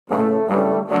Ethan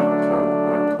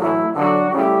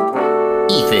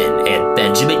and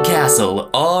Benjamin Castle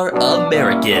are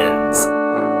Americans.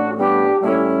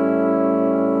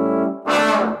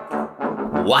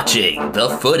 Watching the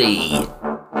footy.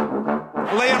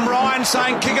 Liam Ryan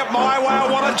saying, kick it my way, I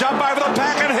want to jump over the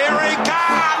pack, and here he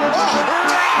comes!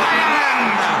 Ryan!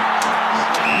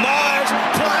 Myers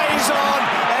plays on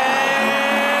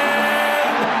and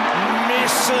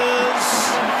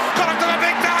misses. Got it to the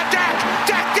big fella, Jack!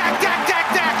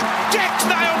 Jack's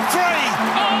nailed three!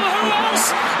 Oh, who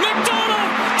else?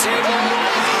 McDonald!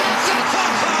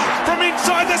 From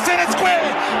inside the centre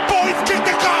square, boys kick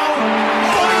the goal!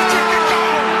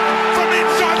 From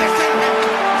inside the centre.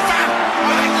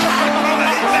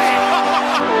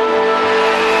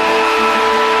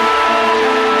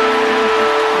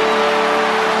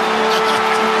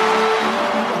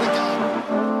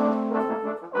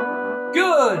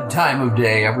 Good time of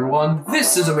day, everyone.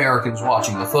 This is Americans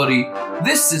Watching the Footy.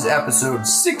 This is episode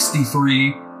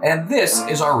 63, and this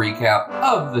is our recap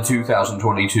of the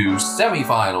 2022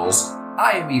 semifinals.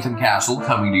 I am Ethan Castle,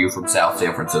 coming to you from South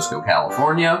San Francisco,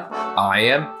 California. I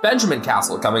am Benjamin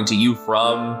Castle, coming to you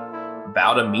from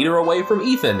about a meter away from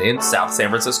Ethan in South San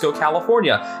Francisco,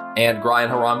 California. And Brian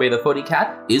Harambe the Footy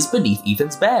Cat is beneath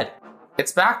Ethan's bed.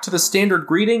 It's back to the standard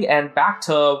greeting and back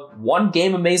to one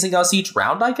game amazing us each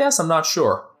round, I guess? I'm not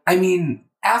sure. I mean,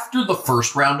 after the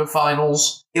first round of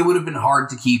finals, it would have been hard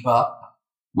to keep up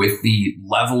with the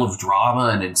level of drama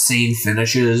and insane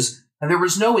finishes. And there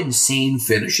was no insane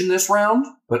finish in this round,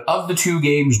 but of the two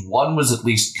games, one was at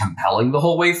least compelling the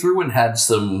whole way through and had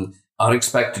some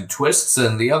unexpected twists,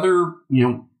 and the other,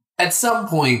 at some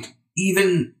point,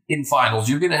 even in finals,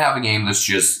 you're going to have a game that's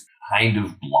just kind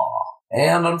of blah.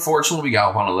 And unfortunately, we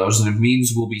got one of those, and it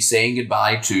means we'll be saying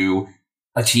goodbye to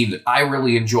a team that I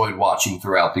really enjoyed watching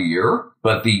throughout the year,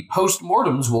 but the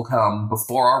post-mortems will come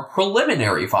before our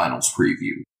preliminary finals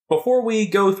preview. Before we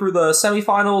go through the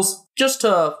semifinals, just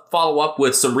to follow up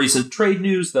with some recent trade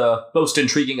news, the most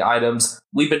intriguing items,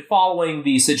 we've been following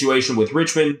the situation with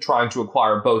Richmond trying to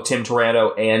acquire both Tim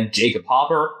Taranto and Jacob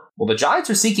Hopper. Well, the Giants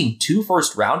are seeking 2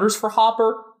 first-rounders for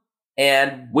Hopper,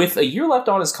 and with a year left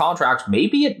on his contract,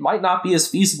 maybe it might not be as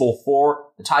feasible for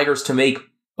the Tigers to make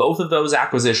both of those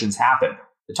acquisitions happen.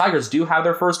 The Tigers do have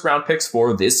their first-round picks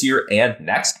for this year and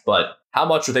next, but how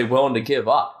much are they willing to give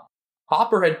up?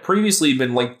 Hopper had previously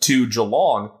been linked to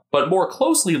Geelong, but more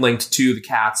closely linked to the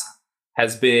Cats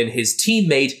has been his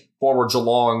teammate, former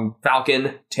Geelong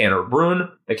Falcon, Tanner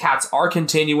Bruhn. The Cats are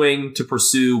continuing to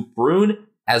pursue Bruhn,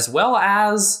 as well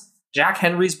as Jack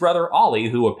Henry's brother Ollie,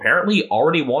 who apparently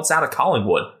already wants out of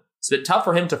Collingwood. It's been tough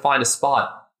for him to find a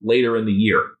spot later in the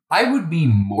year. I would be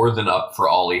more than up for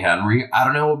Ollie Henry. I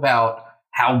don't know about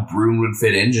how Bruhn would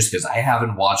fit in, just because I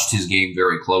haven't watched his game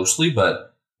very closely, but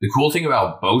the cool thing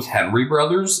about both Henry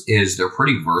brothers is they're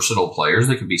pretty versatile players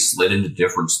that can be slid into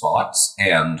different spots,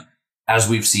 and as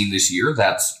we've seen this year,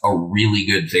 that's a really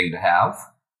good thing to have.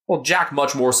 Well, Jack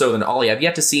much more so than Ollie. I've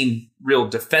yet to see real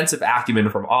defensive acumen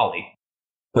from Ollie.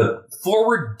 But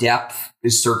forward depth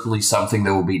is certainly something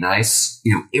that will be nice.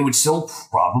 It would still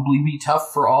probably be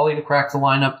tough for Ollie to crack the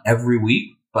lineup every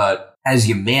week, but as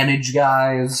you manage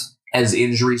guys, as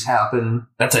injuries happen,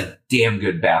 that's a damn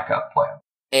good backup plan.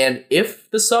 And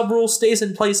if the sub rule stays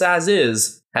in place as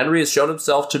is, Henry has shown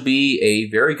himself to be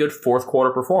a very good fourth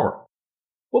quarter performer.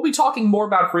 We'll be talking more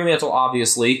about Fremantle,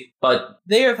 obviously, but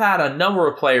they have had a number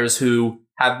of players who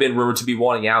have been rumored to be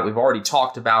wanting out. We've already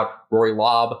talked about Rory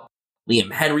Lobb.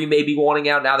 Liam Henry may be wanting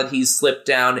out now that he's slipped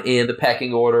down in the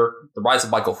pecking order. The rise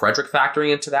of Michael Frederick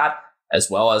factoring into that, as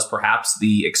well as perhaps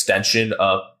the extension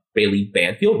of Bailey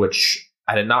Banfield, which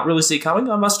I did not really see coming,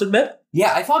 I must admit.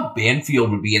 Yeah, I thought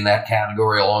Banfield would be in that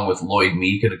category along with Lloyd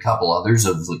Meek and a couple others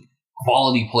of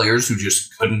quality players who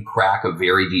just couldn't crack a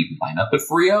very deep lineup at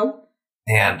Freo.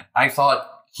 And I thought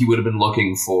he would have been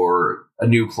looking for a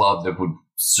new club that would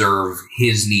serve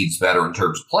his needs better in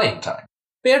terms of playing time.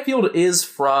 Banfield is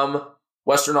from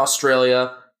Western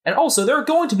Australia, and also there are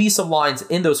going to be some lines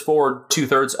in those forward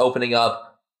two-thirds opening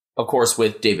up, of course,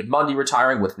 with David Mundy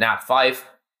retiring, with Nat Fyfe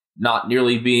not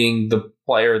nearly being the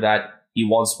player that he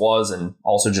once was, and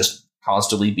also just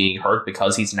constantly being hurt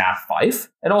because he's Nat Fyfe,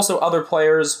 and also other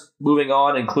players moving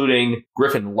on, including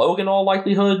Griffin Logan, all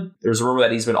likelihood. There's a rumor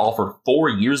that he's been offered 4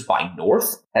 years by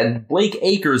North, and Blake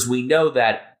Acres, we know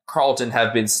that Carlton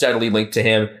have been steadily linked to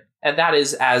him, and that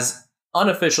is as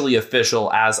unofficially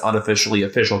official as unofficially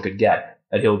official could get,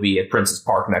 that he'll be at Prince's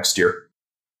Park next year.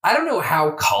 I don't know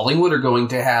how Collingwood are going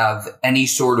to have any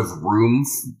sort of room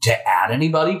to add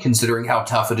anybody, considering how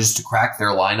tough it is to crack their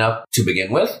lineup to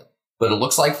begin with. But it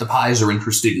looks like the Pies are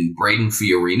interested in Braden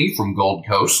Fiorini from Gold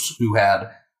Coast, who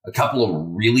had a couple of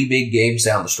really big games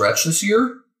down the stretch this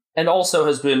year. And also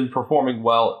has been performing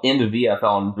well in the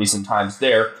VFL in recent times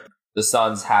there. The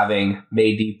Suns having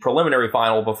made the preliminary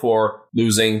final before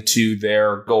losing to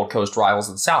their Gold Coast rivals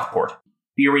in Southport.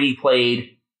 Fiorini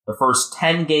played the first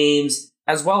 10 games,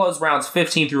 as well as rounds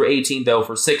 15 through 18, though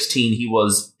for 16 he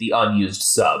was the unused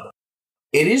sub.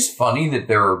 It is funny that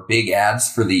there are big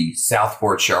ads for the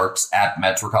Southport Sharks at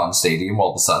Metricon Stadium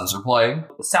while the Suns are playing.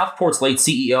 Southport's late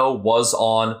CEO was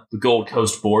on the Gold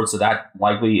Coast board, so that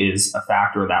likely is a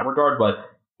factor in that regard, but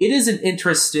it is an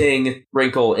interesting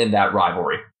wrinkle in that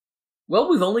rivalry. Well,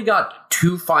 we've only got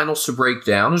 2 finals to break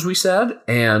down, as we said,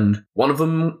 and one of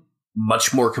them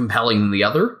much more compelling than the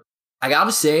other. I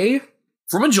gotta say,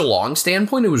 from a Geelong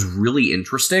standpoint, it was really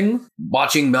interesting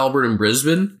watching Melbourne and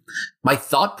Brisbane. My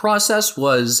thought process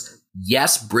was,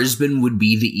 yes, Brisbane would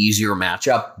be the easier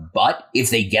matchup, but if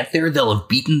they get there, they'll have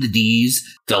beaten the Ds,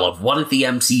 they'll have won at the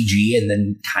MCG, and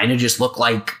then kind of just look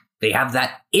like they have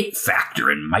that it factor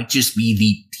and might just be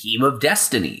the team of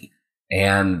destiny.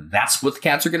 And that's what the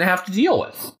Cats are going to have to deal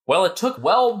with. Well, it took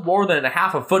well more than a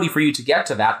half a footy for you to get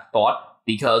to that thought,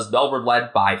 because Melbourne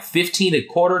led by 15 at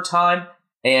quarter time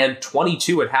and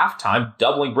 22 at halftime,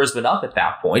 doubling Brisbane up at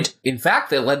that point. In fact,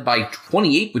 they led by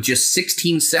 28 with just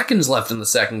 16 seconds left in the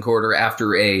second quarter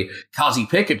after a Kazi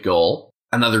Pickett goal,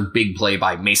 another big play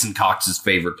by Mason Cox's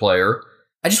favorite player.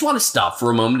 I just want to stop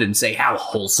for a moment and say how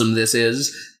wholesome this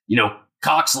is. You know,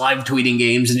 Cox live tweeting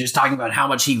games and just talking about how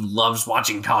much he loves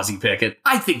watching Kazi Pickett.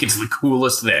 I think it's the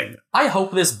coolest thing. I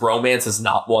hope this bromance is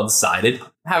not one-sided.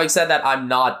 Having said that, I'm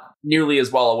not nearly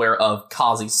as well aware of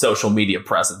Kazi's social media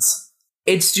presence.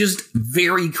 It's just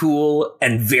very cool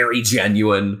and very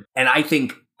genuine, and I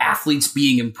think athletes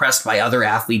being impressed by other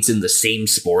athletes in the same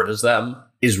sport as them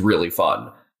is really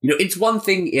fun. You know, it's one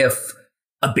thing if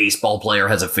a baseball player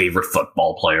has a favorite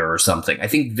football player or something. I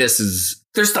think there's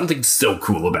something so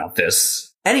cool about this.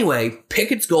 Anyway,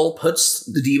 Pickett's goal puts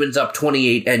the Demons up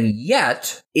 28, and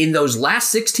yet, in those last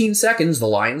 16 seconds, the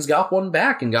Lions got one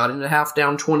back and got into half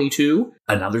down 22.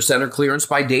 Another center clearance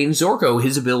by Dane Zorko,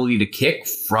 his ability to kick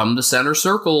from the center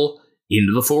circle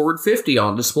into the forward 50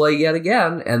 on display yet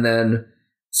again, and then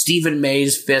Stephen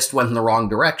May's fist went in the wrong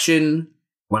direction,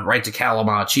 went right to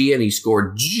Calamachi, and he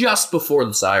scored just before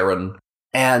the siren.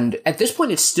 And at this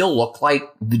point, it still looked like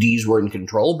the D's were in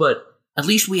control, but at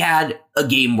least we had a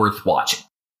game worth watching.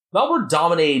 Melbourne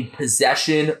dominated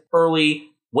possession early,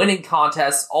 winning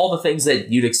contests, all the things that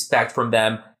you'd expect from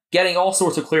them, getting all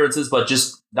sorts of clearances, but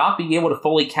just not being able to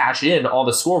fully cash in on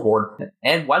the scoreboard.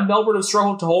 And when Melbourne have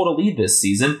struggled to hold a lead this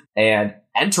season, and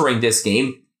entering this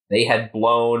game, they had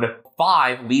blown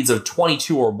 5 leads of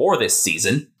 22 or more this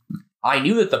season. I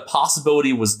knew that the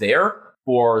possibility was there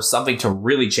for something to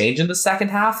really change in the second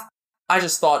half. I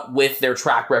just thought with their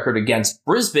track record against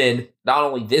Brisbane, not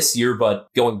only this year, but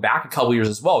going back a couple years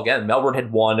as well, again, Melbourne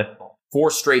had won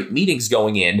 4 straight meetings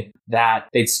going in, that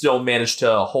they'd still managed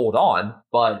to hold on.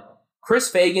 But Chris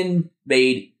Fagan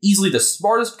made easily the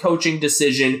smartest coaching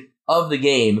decision of the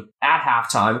game at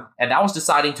halftime, and that was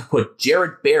deciding to put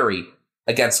Jared Berry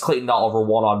against Clayton Oliver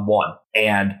one-on-one.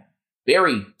 And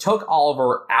Berry took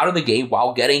Oliver out of the game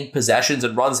while getting possessions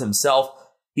and runs himself.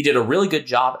 He did a really good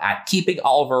job at keeping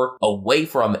Oliver away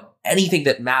from anything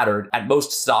that mattered at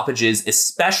most stoppages,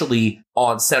 especially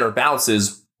on center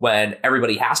bounces when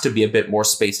everybody has to be a bit more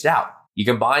spaced out. You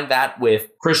combine that with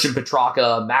Christian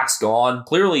Petrarca, Max Gawn,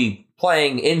 clearly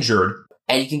playing injured,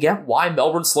 and you can get why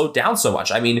Melbourne slowed down so much.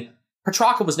 I mean,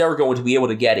 Petrarca was never going to be able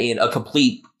to get in a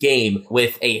complete game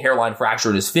with a hairline fracture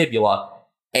in his fibula,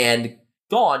 and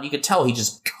Gawn, you could tell he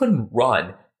just couldn't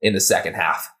run in the second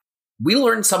half. We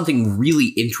learned something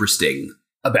really interesting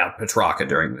about Petrarca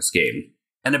during this game,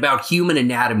 and about human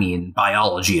anatomy and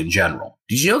biology in general.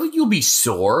 Did you know that you'll be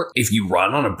sore if you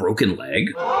run on a broken leg?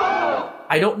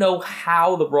 I don't know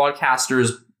how the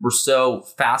broadcasters were so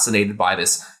fascinated by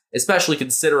this, especially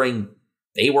considering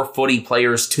they were footy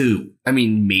players too. I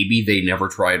mean, maybe they never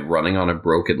tried running on a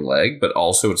broken leg, but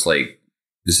also it's like,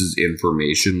 this is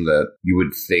information that you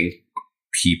would think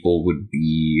people would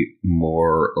be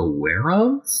more aware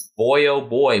of? Boy, oh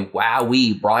boy,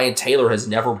 wowee, Brian Taylor has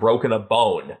never broken a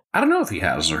bone. I don't know if he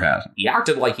has or hasn't. He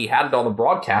acted like he had it on the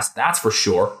broadcast, that's for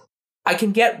sure. I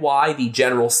can get why the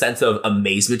general sense of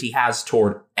amazement he has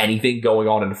toward anything going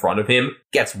on in front of him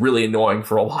gets really annoying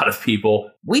for a lot of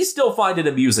people. We still find it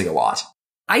amusing a lot.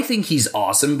 I think he's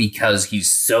awesome because he's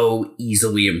so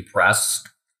easily impressed.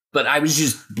 But I was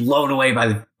just blown away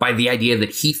by the idea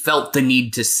that he felt the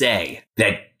need to say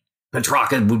that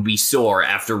Petrarca would be sore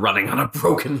after running on a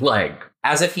broken leg.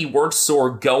 As if he weren't sore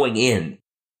going in.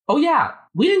 Oh yeah,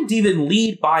 we didn't even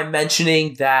lead by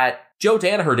mentioning that Joe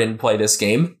Danaher didn't play this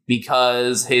game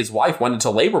because his wife went into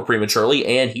labor prematurely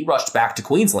and he rushed back to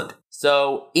Queensland.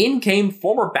 So in came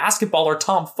former basketballer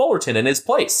Tom Fullerton in his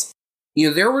place.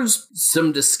 There was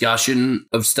some discussion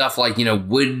of stuff like,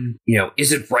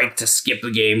 is it right to skip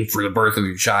the game for the birth of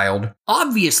your child?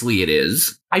 Obviously it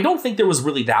is. I don't think there was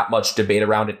really that much debate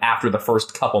around it after the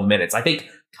first couple minutes. I think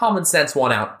common sense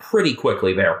won out pretty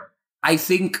quickly there. I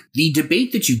think the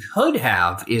debate that you could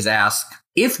have is ask,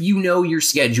 if you know your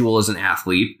schedule as an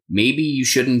athlete, maybe you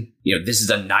shouldn't, this is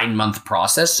a 9-month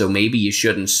process, so maybe you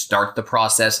shouldn't start the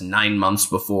process 9 months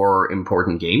before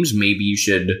important games. Maybe you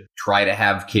should try to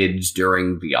have kids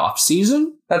during the off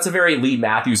season. That's a very Lee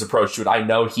Matthews approach to it. I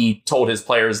know he told his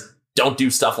players, don't do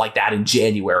stuff like that in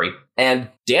January. And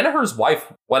Danaher's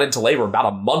wife went into labor about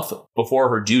a month before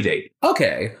her due date.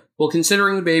 Okay, well,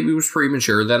 considering the baby was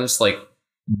premature, then it's like,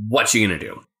 what's you gonna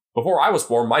do? Before I was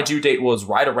born, my due date was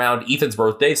right around Ethan's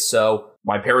birthday, so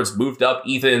my parents moved up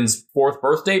Ethan's 4th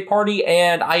birthday party,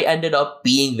 and I ended up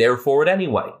being there for it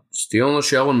anyway. Stealing the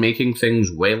show and making things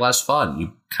way less fun.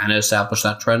 You kind of established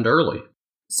that trend early.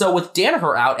 So with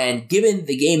Danaher out, and given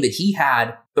the game that he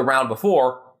had the round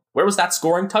before, where was that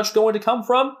scoring touch going to come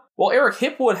from? Well, Eric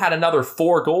Hipwood had another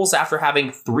 4 goals after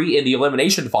having 3 in the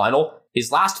elimination final.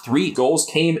 His last 3 goals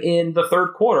came in the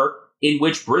third quarter, in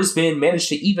which Brisbane managed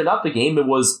to even up the game. It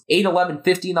was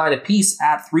 8-11-59 apiece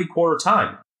at 3-quarter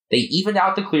time. They evened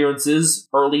out the clearances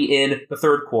early in the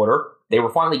third quarter. They were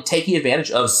finally taking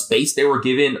advantage of space they were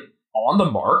given on the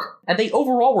mark, and they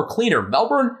overall were cleaner.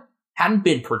 Melbourne hadn't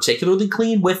been particularly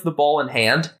clean with the ball in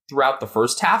hand throughout the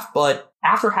first half, but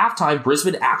after halftime,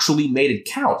 Brisbane actually made it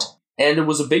count. And it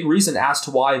was a big reason as to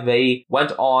why they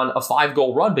went on a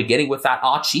 5-goal run, beginning with that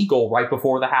Achi goal right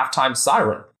before the halftime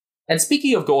siren. And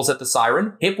speaking of goals at the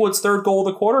siren, Hipwood's 3rd goal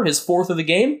of the quarter, his 4th of the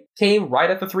game, came right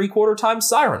at the 3-quarter time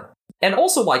siren. And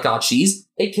also like Achi's,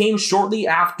 it came shortly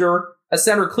after a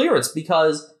center clearance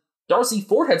because Darcy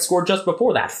Fort had scored just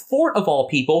before that. Fort, of all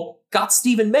people, got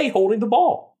Stephen May holding the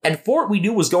ball. And Fort we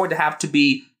knew was going to have to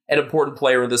be an important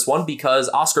player in this one because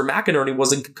Oscar McInerney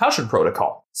was in concussion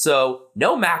protocol. So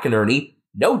no McInerney,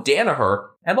 no Danaher,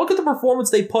 and look at the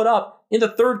performance they put up in the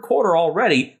third quarter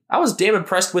already. I was damn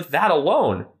impressed with that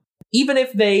alone. Even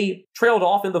if they trailed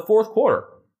off in the fourth quarter,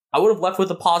 I would have left with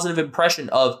a positive impression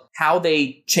of how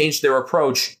they changed their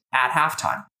approach at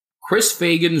halftime. Chris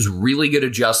Fagan's really good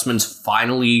adjustments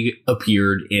finally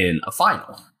appeared in a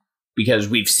final, because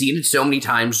we've seen it so many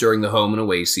times during the home and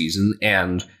away season,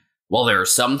 and while there are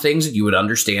some things that you would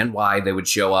understand why they would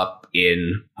show up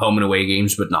in home and away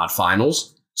games but not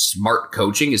finals, smart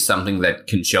coaching is something that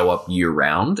can show up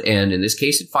year-round, and in this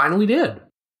case it finally did.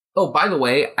 Oh, by the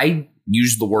way, I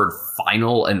used the word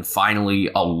final and finally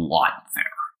a lot there.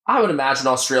 I would imagine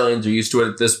Australians are used to it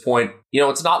at this point.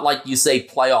 It's not like you say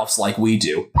playoffs like we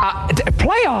do.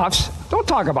 Playoffs? Don't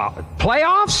talk about it.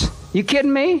 Playoffs? You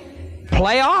kidding me?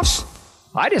 Playoffs?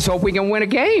 I just hope we can win a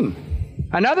game.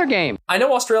 Another game. I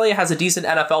know Australia has a decent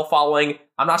NFL following.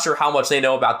 I'm not sure how much they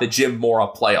know about the Jim Mora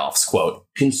playoffs quote.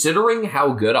 Considering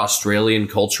how good Australian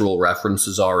cultural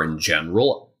references are in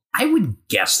general, I would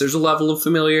guess there's a level of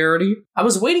familiarity. I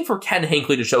was waiting for Ken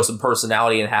Hinckley to show some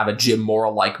personality and have a Jim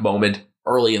Mora-like moment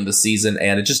early in the season,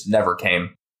 and it just never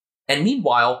came. And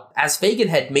meanwhile, as Fagan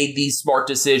had made these smart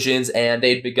decisions and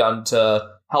they'd begun to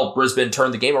help Brisbane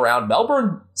turn the game around,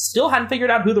 Melbourne still hadn't figured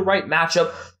out who the right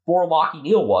matchup for Lachie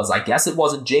Neale was. I guess it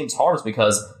wasn't James Harms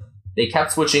because they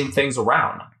kept switching things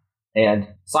around. And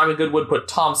Simon Goodwin put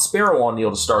Tom Sparrow on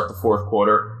Neale to start the fourth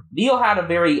quarter. Neale had a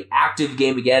very active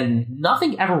game again.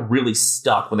 Nothing ever really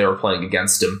stuck when they were playing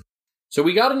against him. So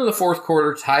we got into the fourth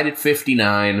quarter, tied at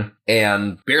 59,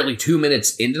 and barely 2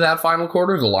 minutes into that final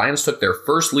quarter, the Lions took their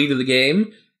first lead of the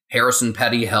game. Harrison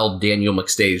Petty held Daniel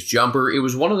McStay's jumper. It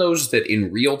was one of those that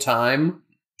in real time,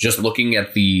 just looking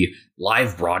at the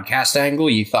live broadcast angle,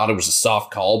 you thought it was a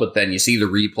soft call, but then you see the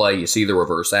replay, you see the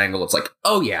reverse angle, it's like,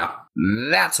 oh yeah,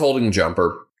 that's holding a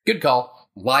jumper. Good call.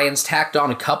 Lions tacked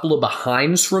on a couple of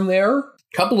behinds from there.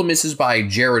 Couple of misses by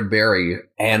Jared Berry,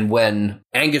 and when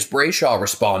Angus Brayshaw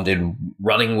responded,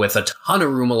 running with a ton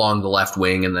of room along the left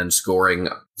wing and then scoring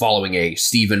following a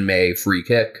Stephen May free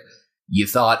kick, you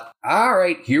thought, all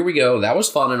right, here we go. That was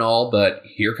fun and all, but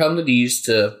here come the D's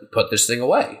to put this thing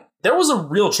away. There was a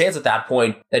real chance at that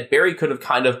point that Berry could have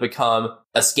kind of become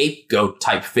a scapegoat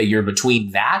type figure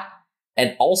between that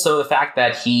and also the fact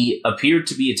that he appeared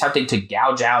to be attempting to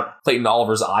gouge out Clayton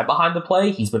Oliver's eye behind the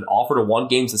play. He's been offered a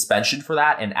 1-game suspension for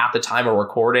that, and at the time of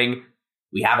recording,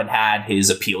 we haven't had his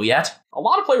appeal yet. A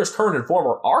lot of players, current and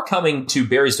former, are coming to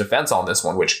Berry's defense on this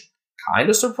one, which kind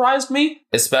of surprised me,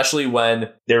 especially when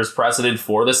there's precedent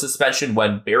for the suspension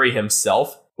when Berry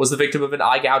himself was the victim of an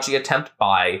eye gouging attempt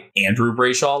by Andrew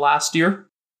Brayshaw last year.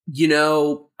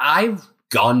 I've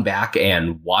gone back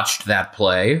and watched that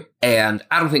play, and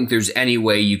I don't think there's any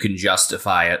way you can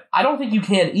justify it. I don't think you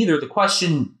can either. The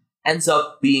question ends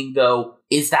up being, though,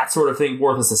 is that sort of thing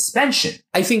worth a suspension?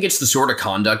 I think it's the sort of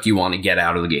conduct you want to get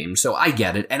out of the game, so I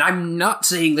get it. And I'm not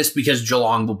saying this because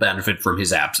Geelong will benefit from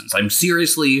his absence. I'm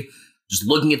seriously just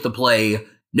looking at the play,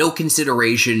 no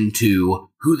consideration to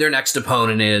who their next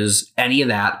opponent is, any of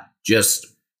that. Just,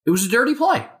 it was a dirty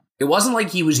play. It wasn't like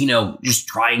he was, just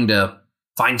trying to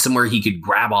find somewhere he could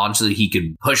grab on so that he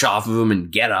could push off of him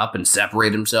and get up and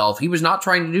separate himself. He was not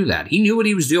trying to do that. He knew what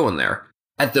he was doing there.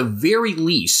 At the very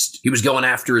least, he was going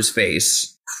after his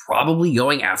face, probably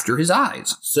going after his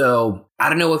eyes. So I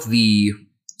don't know if the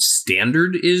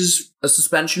standard is a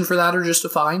suspension for that or just a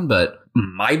fine, but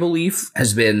my belief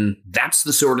has been that's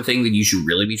the sort of thing that you should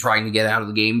really be trying to get out of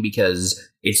the game because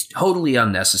it's totally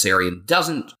unnecessary and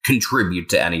doesn't contribute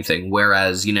to anything.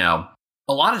 Whereas,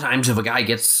 a lot of times if a guy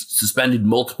gets suspended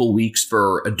multiple weeks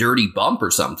for a dirty bump or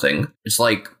something, it's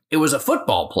like it was a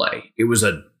football play. It was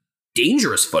a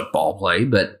dangerous football play,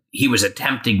 but he was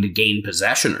attempting to gain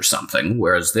possession or something,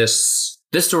 whereas this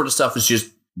sort of stuff is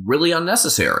just really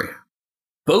unnecessary.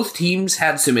 Both teams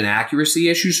had some inaccuracy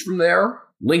issues from there.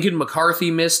 Lincoln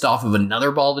McCarthy missed off of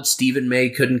another ball that Stephen May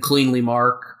couldn't cleanly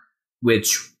mark,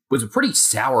 which was a pretty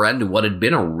sour end to what had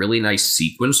been a really nice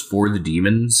sequence for the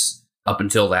Demons. Up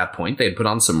until that point, they had put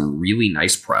on some really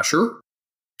nice pressure.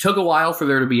 Took a while for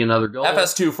there to be another goal.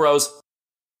 FS2 froze.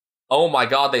 Oh my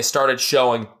god, they started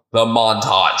showing the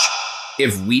montage.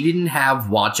 If we didn't have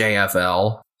Watch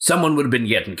AFL, someone would have been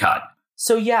getting cut.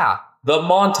 So yeah, the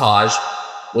montage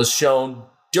was shown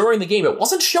during the game. It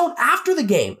wasn't shown after the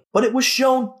game, but it was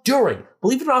shown during.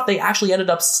 Believe it or not, they actually ended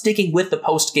up sticking with the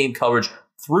post-game coverage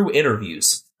through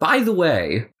interviews. By the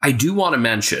way, I do want to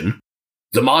mention,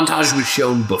 the montage was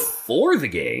shown before the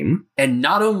game, and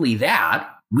not only that,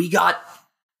 we got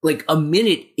like a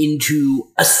minute into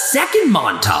a second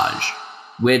montage,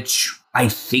 which I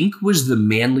think was the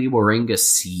Manly Warringah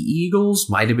Sea Eagles,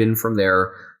 might have been from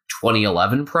their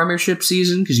 2011 Premiership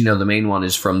season, because, the main one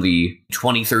is from the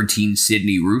 2013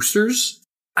 Sydney Roosters.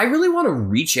 I really want to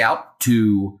reach out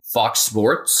to Fox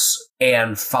Sports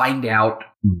and find out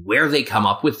where they come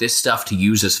up with this stuff to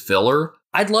use as filler.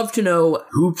 I'd love to know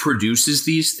who produces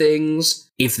these things,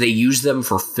 if they use them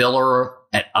for filler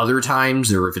at other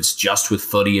times, or if it's just with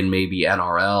footy and maybe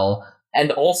NRL.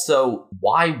 And also,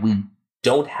 why we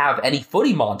don't have any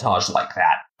footy montage like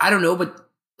that. I don't know, but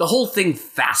the whole thing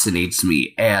fascinates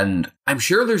me, and I'm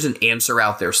sure there's an answer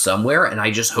out there somewhere, and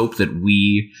I just hope that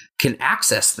we can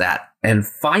access that and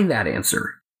find that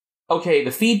answer. Okay,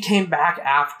 the feed came back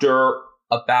after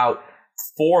about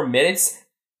 4 minutes.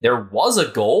 There was a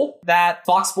goal that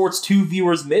Fox Sports 2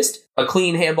 viewers missed. A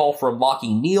clean handball from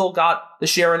Lachie Neal got the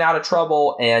Sharon out of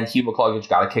trouble, and Hugh McCluggage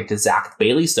got a kick to Zach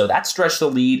Bailey, so that stretched the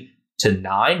lead to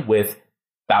 9 with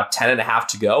about 10 and a half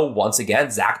to go. Once again,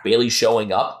 Zach Bailey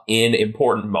showing up in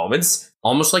important moments.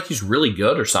 Almost like he's really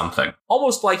good or something.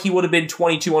 Almost like he would have been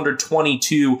 22 under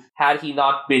 22 had he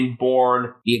not been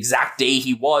born the exact day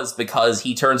he was, because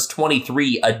he turns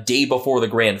 23 a day before the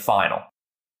grand final.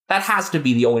 That has to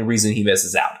be the only reason he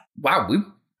misses out. Wow,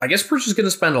 I guess we're just going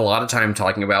to spend a lot of time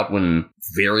talking about when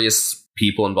various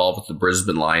people involved with the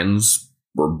Brisbane Lions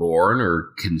were born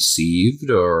or conceived,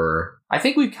 or... I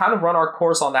think we've kind of run our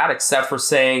course on that, except for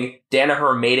saying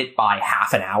Danaher made it by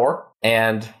half an hour,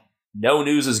 and no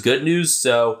news is good news,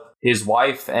 so his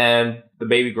wife and the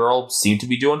baby girl seem to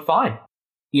be doing fine.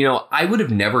 I would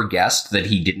have never guessed that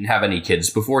he didn't have any kids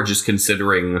before, just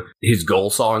considering his goal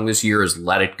song this year is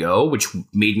Let It Go, which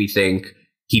made me think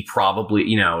he probably,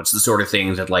 it's the sort of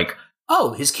thing that like,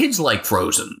 oh, his kids like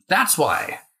Frozen. That's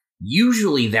why.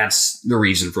 Usually that's the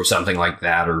reason for something like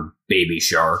that, or Baby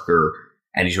Shark, or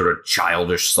any sort of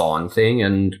childish song thing.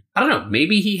 And I don't know,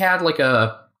 maybe he had like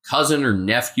a cousin or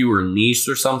nephew or niece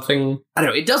or something. I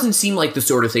don't know, it doesn't seem like the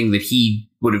sort of thing that he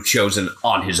would have chosen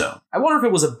on his own. I wonder if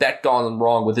it was a bet gone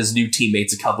wrong with his new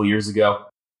teammates a couple years ago.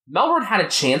 Melbourne had a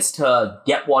chance to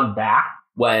get one back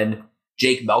when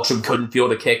Jake Melksham couldn't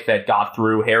field a kick that got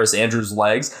through Harris Andrews'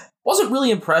 legs. Wasn't really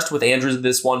impressed with Andrews in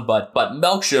this one, but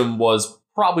Melksham was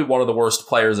probably one of the worst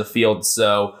players afield,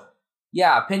 so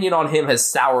yeah, opinion on him has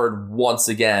soured once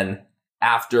again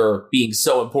after being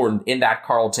so important in that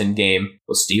Carlton game.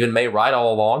 Was Stephen May right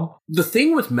all along? The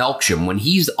thing with Melksham, when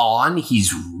he's on,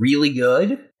 he's really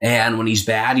good, and when he's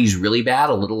bad, he's really bad,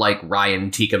 a little like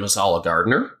Ryan Tikka Masala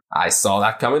Gardner. I saw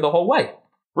that coming the whole way.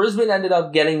 Brisbane ended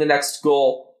up getting the next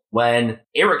goal when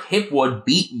Eric Hipwood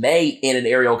beat May in an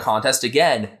aerial contest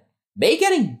again. May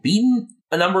getting beaten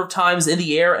a number of times in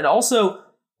the air, and also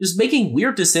just making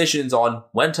weird decisions on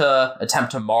when to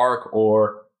attempt to mark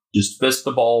or just fist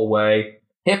the ball away.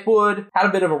 Hipwood had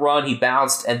a bit of a run, he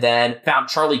bounced, and then found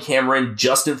Charlie Cameron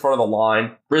just in front of the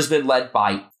line. Brisbane led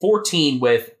by 14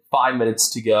 with 5 minutes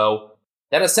to go.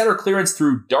 Then a center clearance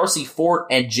through Darcy Fort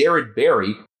and Jared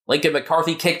Berry. Lincoln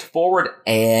McCarthy kicked forward,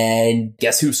 and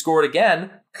guess who scored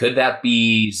again? Could that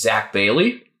be Zach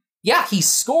Bailey? Yeah, he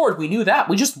scored. We knew that.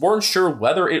 We just weren't sure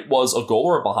whether it was a goal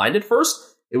or behind it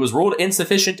first. It was ruled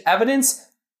insufficient evidence,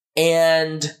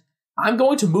 and I'm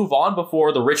going to move on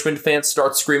before the Richmond fans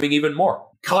start screaming even more.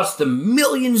 Cost them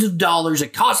millions of dollars.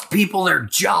 It cost people their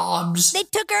jobs. They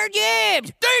took our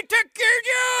jobs. They took your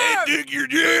job. They took your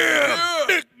job.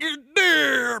 Took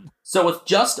your job. So with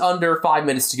just under 5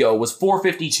 minutes to go, it was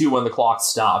 4:52 when the clock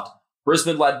stopped.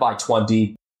 Brisbane led by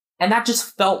 20, and that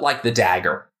just felt like the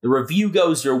dagger. The review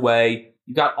goes your way.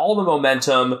 You got all the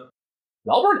momentum.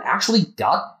 Melbourne actually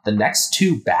got the next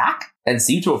two back and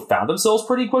seemed to have found themselves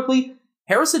pretty quickly.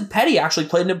 Harrison Petty actually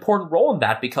played an important role in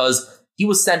that because he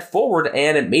was sent forward,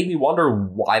 and it made me wonder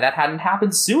why that hadn't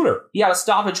happened sooner. He had a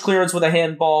stoppage clearance with a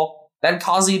handball. Then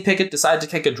Kazi Pickett decided to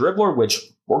kick a dribbler, which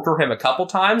worked for him a couple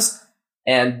times.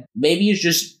 And maybe he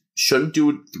just shouldn't do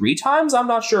it 3 times? I'm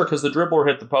not sure, because the dribbler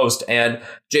hit the post, and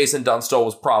Jason Dunstall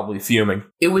was probably fuming.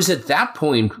 It was at that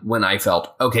point when I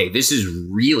felt, okay, this is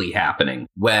really happening.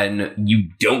 When you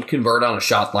don't convert on a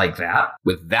shot like that,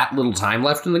 with that little time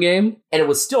left in the game. And it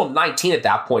was still 19 at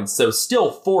that point, so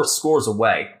still 4 scores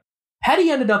away. Petty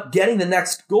ended up getting the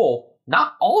next goal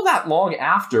not all that long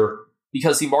after,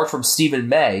 because he marked from Stephen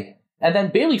May, and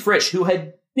then Bailey Frisch, who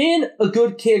had been a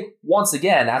good kick once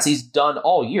again, as he's done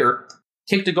all year,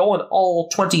 kicked a goal in all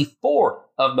 24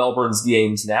 of Melbourne's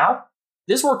games now.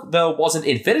 This work, though, wasn't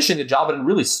in finishing the job, but in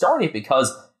really starting it,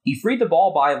 because he freed the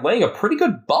ball by laying a pretty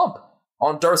good bump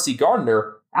on Darcy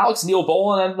Gardner. Alex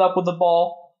Neil-Boland ended up with the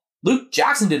ball. Luke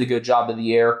Jackson did a good job in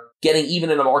the air, getting even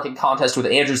in a marking contest with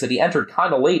Andrews that he entered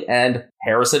kind of late, and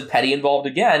Harrison Petty involved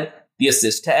again, the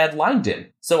assist to Ed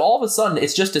Langdon. So all of a sudden,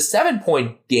 it's just a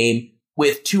 7-point game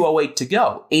with 2:08 to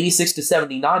go,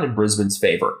 86-79 in Brisbane's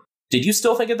favor. Did you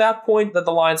still think at that point that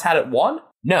the Lions had it won?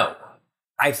 No.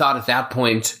 I thought at that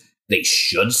point they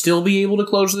should still be able to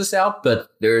close this out, but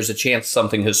there's a chance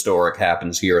something historic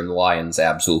happens here and the Lions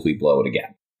absolutely blow it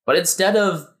again. But instead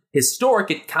of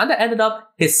historic, it kind of ended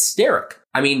up hysteric.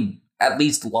 I mean, at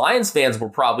least Lions fans were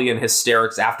probably in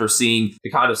hysterics after seeing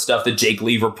the kind of stuff that Jake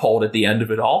Lever pulled at the end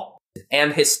of it all.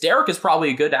 And hysteric is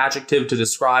probably a good adjective to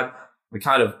describe the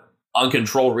kind of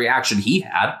uncontrolled reaction he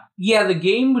had. Yeah, the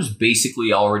game was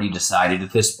basically already decided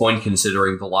at this point,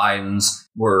 considering the Lions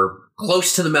were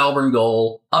close to the Melbourne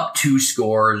goal, up 2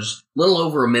 scores, little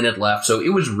over a minute left, so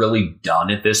it was really done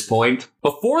at this point.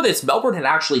 Before this, Melbourne had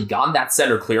actually gotten that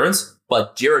center clearance,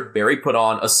 but Jared Berry put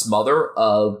on a smother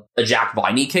of a Jack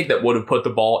Viney kick that would have put the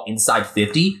ball inside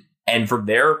 50, and from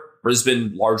there,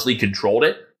 Brisbane largely controlled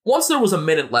it. Once there was a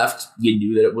minute left, you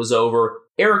knew that it was over.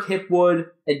 Eric Hipwood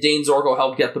and Dane Zorko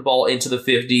helped get the ball into the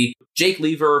 50. Jake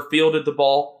Lever fielded the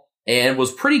ball and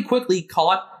was pretty quickly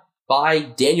caught by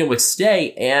Daniel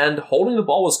McStay, and holding the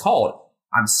ball was called.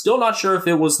 I'm still not sure if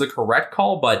it was the correct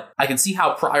call, but I can see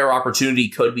how prior opportunity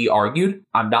could be argued.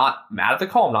 I'm not mad at the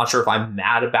call. I'm not sure if I'm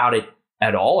mad about it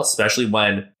at all, especially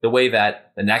when the way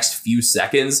that the next few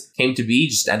seconds came to be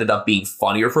just ended up being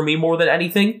funnier for me more than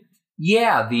anything.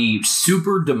 Yeah, the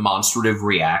super demonstrative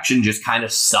reaction just kind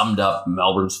of summed up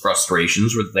Melbourne's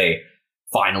frustrations, where they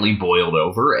finally boiled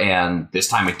over, and this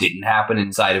time it didn't happen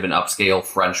inside of an upscale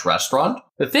French restaurant.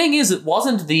 The thing is, it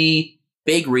wasn't the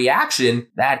big reaction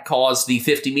that caused the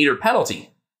 50-meter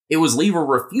penalty. It was Lever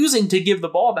refusing to give the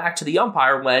ball back to the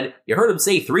umpire when you heard him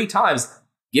say 3 times,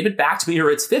 "Give it back to me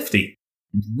or it's 50."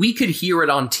 We could hear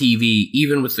it on TV,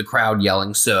 even with the crowd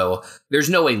yelling, so there's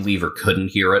no way Lever couldn't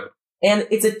hear it. And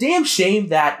it's a damn shame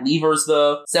that Lever's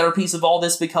the centerpiece of all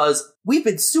this, because we've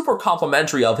been super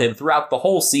complimentary of him throughout the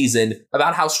whole season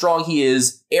about how strong he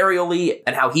is aerially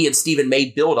and how he and Stephen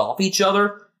May build off each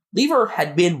other. Lever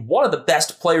had been one of the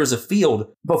best players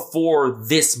afield before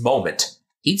this moment.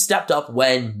 He'd stepped up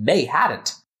when May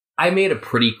hadn't. I made a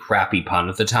pretty crappy pun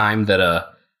at the time that a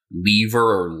lever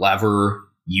or lever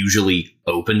usually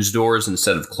opens doors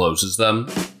instead of closes them.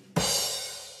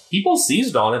 People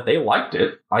seized on it. They liked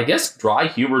it. I guess dry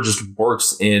humor just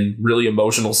works in really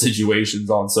emotional situations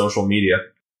on social media.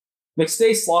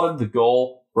 McStay slotted the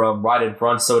goal from right in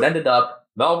front, so it ended up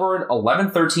Melbourne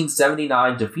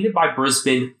 11-13-79, defeated by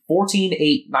Brisbane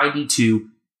 14-8-92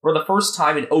 for the first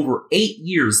time in over 8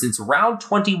 years since round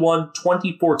 21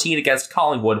 2014 against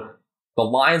Collingwood. The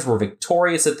Lions were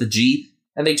victorious at the G,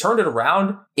 and they turned it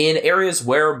around in areas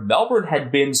where Melbourne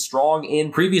had been strong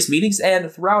in previous meetings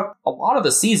and throughout a lot of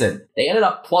the season. They ended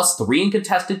up +3 in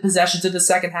contested possessions in the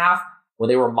second half, when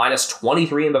they were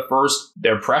 -23 in the first.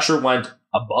 Their pressure went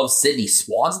above Sydney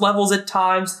Swans levels at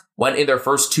times, when in their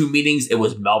first 2 meetings it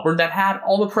was Melbourne that had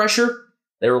all the pressure.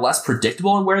 They were less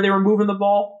predictable in where they were moving the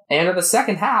ball. And in the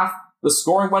second half, the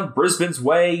scoring went Brisbane's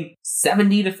way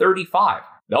 70-35.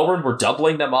 Melbourne were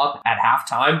doubling them up at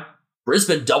halftime.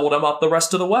 Brisbane doubled them up the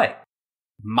rest of the way.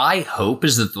 My hope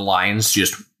is that the Lions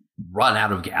just run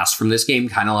out of gas from this game,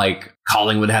 kind of like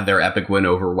Collingwood had their epic win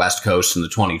over West Coast in the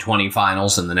 2020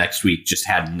 finals, and the next week just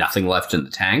had nothing left in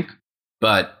the tank.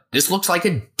 But this looks like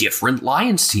a different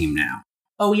Lions team now.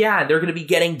 Oh yeah, they're going to be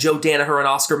getting Joe Danaher and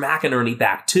Oscar McInerney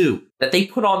back too. That they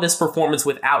put on this performance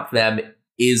without them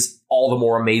is all the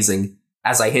more amazing,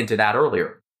 as I hinted at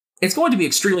earlier. It's going to be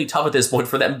extremely tough at this point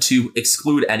for them to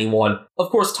exclude anyone.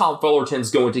 Of course, Tom Fullerton's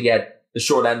going to get the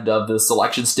short end of the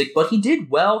selection stick, but he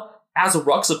did well as a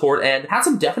ruck support and had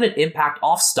some definite impact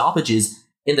off stoppages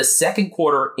in the second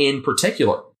quarter in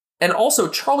particular. And also,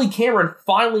 Charlie Cameron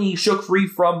finally shook free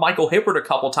from Michael Hibbert a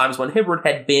couple times when Hibbert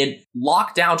had been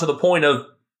locked down to the point of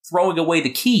throwing away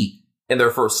the key in their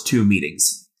first 2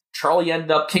 meetings. Charlie ended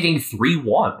up kicking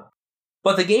 3-1.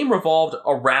 But the game revolved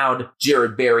around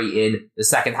Jared Berry in the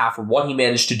second half for what he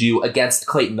managed to do against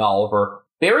Clayton Oliver.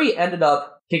 Berry ended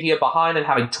up kicking it behind and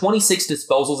having 26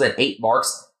 disposals and 8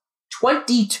 marks.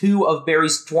 22 of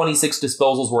Berry's 26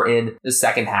 disposals were in the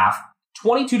second half.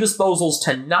 22 disposals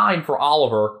to 9 for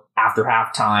Oliver after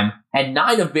halftime, and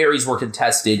 9 of Berry's were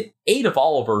contested. 8 of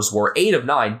Oliver's were 8 of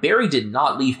 9. Berry did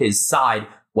not leave his side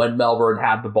when Melbourne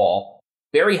had the ball.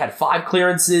 Berry had 5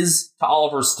 clearances to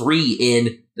Oliver's 3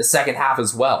 in the second half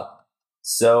as well.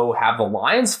 So have the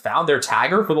Lions found their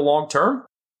tagger for the long term?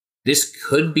 This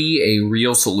could be a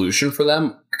real solution for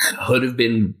them. Could have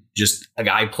been just a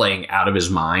guy playing out of his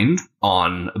mind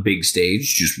on a big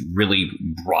stage, just really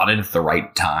brought it at the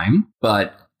right time.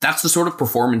 But that's the sort of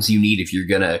performance you need if you're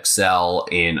going to excel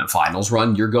in a finals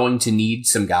run. You're going to need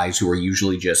some guys who are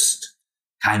usually just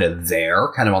kind of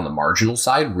there, kind of on the marginal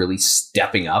side, really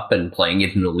stepping up and playing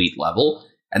at an elite level.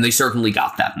 And they certainly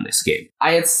got that in this game.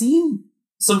 I had seen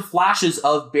some flashes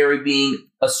of Berry being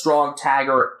a strong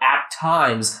tagger at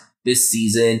times this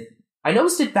season. I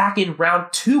noticed it back in round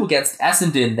 2 against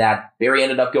Essendon that Berry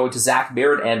ended up going to Zach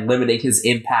Merritt and limiting his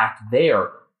impact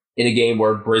there in a game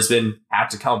where Brisbane had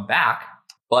to come back.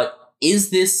 But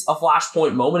is this a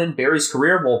flashpoint moment in Berry's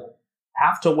career? We'll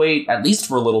have to wait at least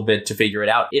for a little bit to figure it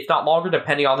out, if not longer,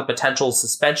 depending on the potential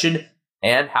suspension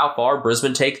and how far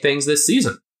Brisbane take things this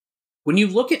season. When you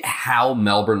look at how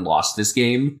Melbourne lost this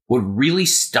game, what really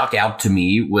stuck out to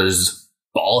me was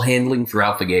ball handling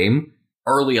throughout the game.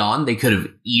 Early on, they could have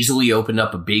easily opened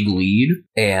up a big lead,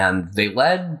 and they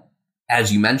led,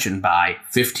 as you mentioned, by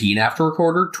 15 after a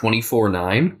quarter,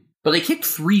 24-9. But they kicked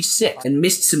 3-6 and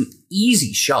missed some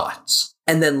easy shots.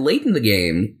 And then late in the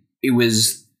game, it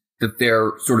was that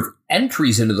their sort of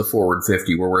entries into the forward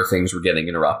 50 were where things were getting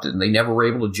interrupted, and they never were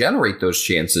able to generate those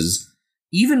chances,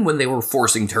 even when they were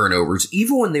forcing turnovers,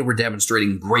 even when they were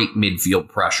demonstrating great midfield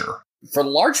pressure. For the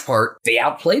large part, they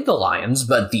outplayed the Lions,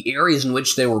 but the areas in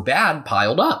which they were bad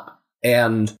piled up.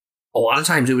 And a lot of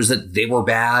times it was that they were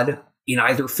bad in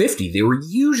either 50. They were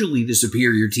usually the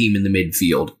superior team in the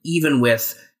midfield, even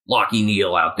with Lachie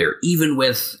Neale out there, even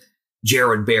with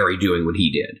Jared Berry doing what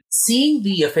he did. Seeing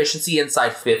the efficiency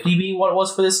inside 50 being what it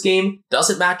was for this game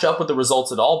doesn't match up with the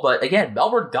results at all, but again,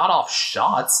 Melbourne got off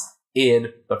shots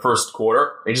in the first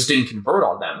quarter. They just didn't convert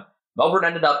on them. Melbourne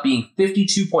ended up being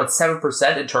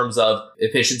 52.7% in terms of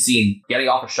efficiency in getting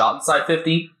off a shot inside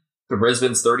 50 to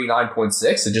Brisbane's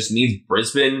 39.6. It just means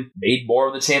Brisbane made more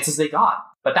of the chances they got.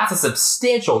 But that's a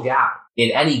substantial gap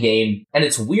in any game, and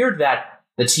it's weird that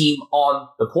the team on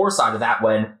the poor side of that,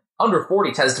 when under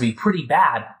 40 tends to be pretty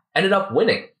bad, ended up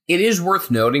winning. It is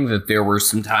worth noting that there were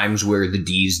some times where the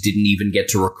Ds didn't even get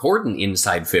to record an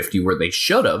inside 50 where they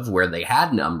should have, where they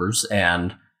had numbers,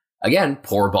 and again,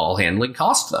 poor ball handling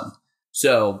cost them.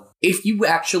 So if you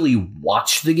actually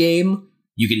watch the game,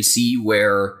 you can see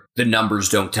where the numbers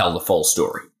don't tell the full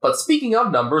story. But speaking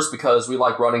of numbers, because we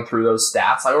like running through those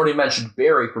stats, I already mentioned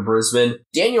Berry for Brisbane.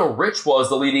 Daniel Rich was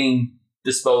the leading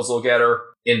disposal getter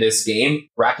in this game,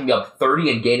 racking up 30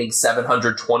 and gaining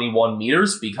 721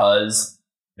 meters because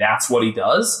that's what he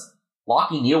does.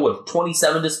 Lachie Neale with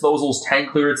 27 disposals, 10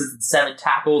 clearances, and 7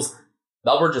 tackles.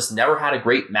 Melbourne just never had a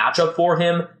great matchup for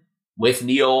him, with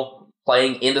Neale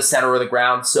playing in the center of the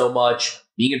ground so much,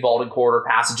 being involved in corridor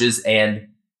passages, and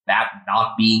that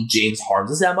not being James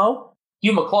Harm's MO.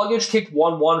 Hugh McCluggage kicked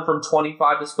 1-1 from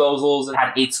 25 disposals and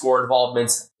had 8 score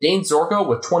involvements. Dane Zorko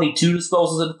with 22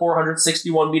 disposals and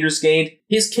 461 meters gained.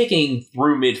 His kicking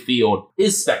through midfield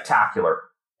is spectacular.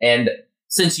 And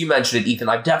since you mentioned it, Ethan,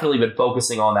 I've definitely been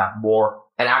focusing on that more.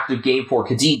 An active game for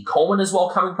Kadeem Coleman as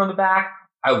well coming from the back.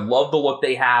 I love the look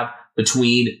they have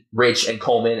between Rich and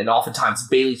Coleman, and oftentimes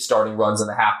Bailey starting runs in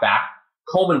the halfback.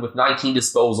 Coleman with 19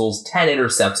 disposals, 10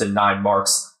 intercepts, and 9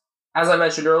 marks. As I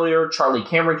mentioned earlier, Charlie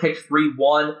Cameron kicked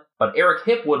 3-1, but Eric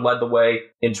Hipwood led the way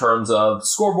in terms of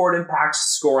scoreboard impact,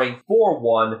 scoring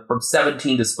 4-1 from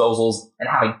 17 disposals and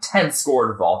having 10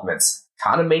 score involvements.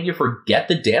 Kind of made you forget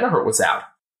that Danaher was out.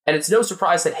 And it's no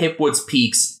surprise that Hipwood's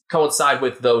peaks coincide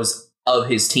with those of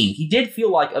his team. He did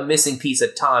feel like a missing piece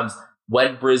at times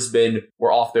when Brisbane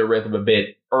were off their rhythm a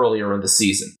bit earlier in the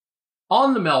season.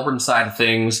 On the Melbourne side of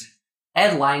things,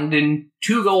 Ed Langdon,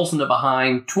 2 goals in the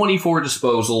behind, 24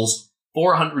 disposals,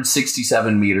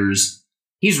 467 meters.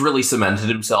 He's really cemented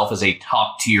himself as a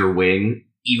top-tier wing,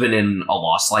 even in a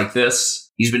loss like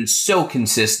this. He's been so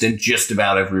consistent just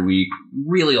about every week.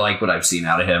 Really like what I've seen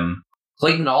out of him.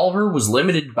 Clayton Oliver was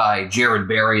limited by Jared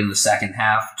Barry in the second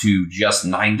half to just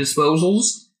 9 disposals,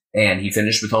 and he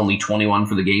finished with only 21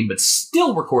 for the game, but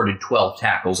still recorded 12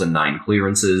 tackles and 9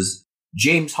 clearances.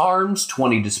 James Harms,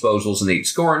 20 disposals and 8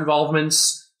 score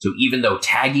involvements. So even though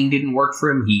tagging didn't work for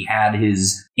him, he had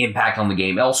his impact on the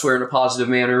game elsewhere in a positive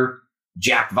manner.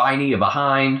 Jack Viney, a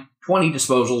behind, 20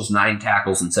 disposals, 9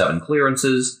 tackles, and 7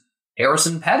 clearances.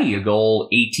 Harrison Petty, a goal,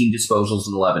 18 disposals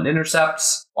and 11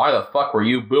 intercepts. Why the fuck were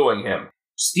you booing him?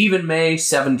 Stephen May,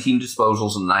 17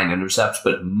 disposals and 9 intercepts,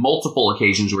 but multiple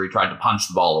occasions where he tried to punch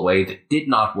the ball away that did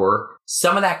not work.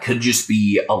 Some of that could just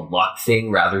be a luck thing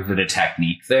rather than a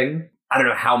technique thing. I don't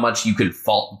know how much you could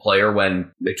fault the player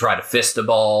when they try to fist a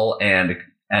ball and it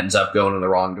ends up going in the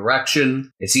wrong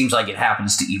direction. It seems like it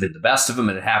happens to even the best of them,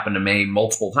 and it happened to May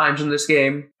multiple times in this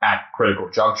game at critical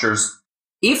junctures.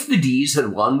 If the D's had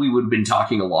won, we would have been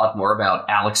talking a lot more about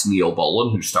Alex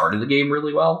Neil-Boland, who started the game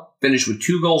really well. Finished with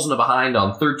 2 goals in a behind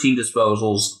on 13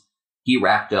 disposals. He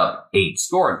racked up 8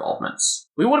 score involvements.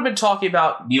 We would have been talking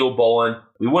about Neil-Boland.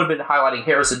 We would have been highlighting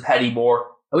Harrison Petty more.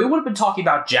 And we would have been talking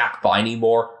about Jack Viney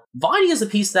more. Viney is a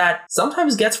piece that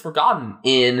sometimes gets forgotten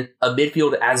in a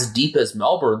midfield as deep as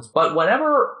Melbourne's, but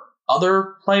whenever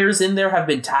other players in there have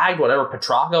been tagged, whenever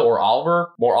Petrarca or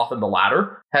Oliver, more often the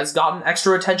latter, has gotten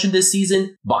extra attention this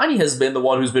season, Viney has been the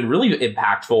one who's been really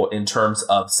impactful in terms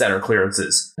of center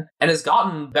clearances and has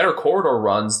gotten better corridor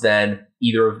runs than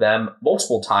either of them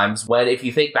multiple times when, if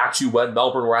you think back to when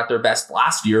Melbourne were at their best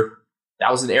last year,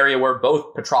 that was an area where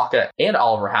both Petrarca and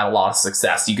Oliver had a lot of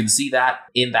success. You can see that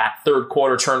in that third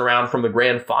quarter turnaround from the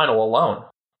grand final alone.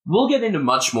 We'll get into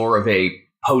much more of a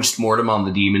post-mortem on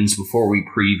the Demons before we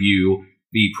preview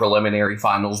the preliminary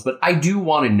finals, but I do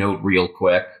want to note real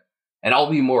quick, and I'll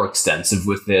be more extensive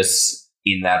with this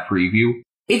in that preview,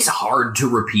 it's hard to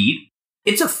repeat.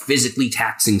 It's a physically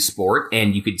taxing sport,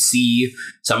 and you could see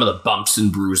some of the bumps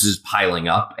and bruises piling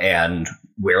up and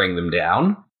wearing them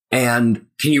down. And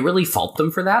can you really fault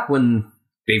them for that when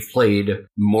they've played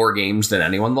more games than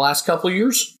anyone the last couple of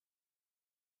years?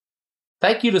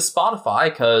 Thank you to Spotify,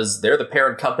 because they're the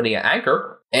parent company at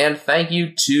Anchor. And thank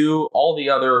you to all the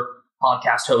other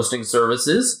podcast hosting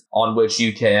services on which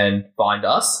you can find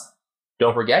us.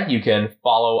 Don't forget, you can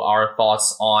follow our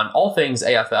thoughts on all things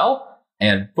AFL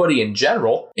and footy in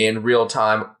general in real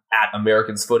time at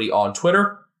Americans Footy on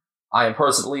Twitter. I am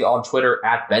personally on Twitter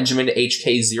at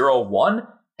BenjaminHK01.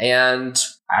 And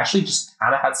I actually just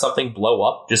kind of had something blow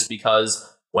up just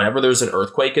because whenever there's an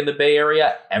earthquake in the Bay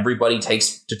Area, everybody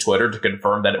takes to Twitter to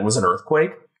confirm that it was an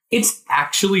earthquake. It's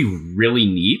actually really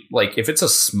neat. Like, if it's a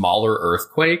smaller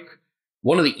earthquake,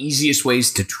 one of the easiest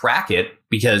ways to track it,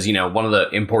 because, you know, one of the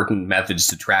important methods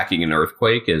to tracking an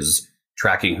earthquake is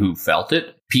tracking who felt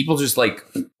it. People just, like,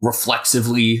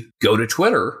 reflexively go to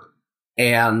Twitter,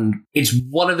 and it's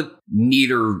one of the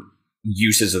neater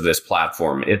uses of this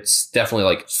platform. It's definitely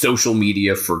like social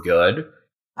media for good.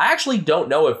 I actually don't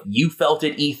know if you felt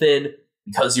it, Ethan,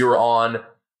 because you were on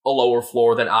a lower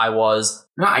floor than I was.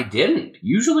 No, I didn't.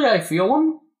 Usually I feel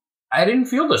them. I didn't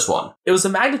feel this one. It was a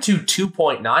magnitude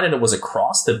 2.9 and it was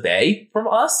across the bay from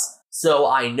us. So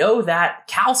I know that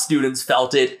Cal students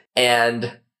felt it,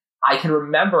 and I can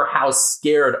remember how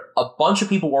scared a bunch of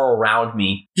people were around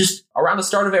me just around the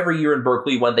start of every year in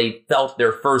Berkeley when they felt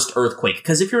their first earthquake.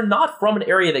 Because if you're not from an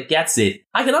area that gets it,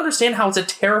 I can understand how it's a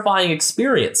terrifying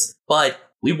experience. But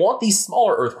we want these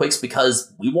smaller earthquakes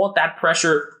because we want that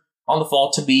pressure on the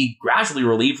fault to be gradually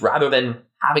relieved rather than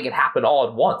having it happen all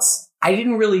at once. I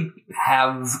didn't really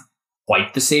have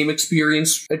quite the same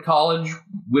experience at college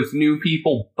with new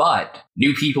people, but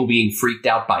new people being freaked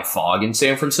out by fog in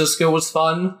San Francisco was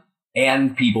fun,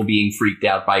 and people being freaked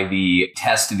out by the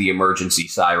test of the emergency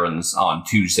sirens on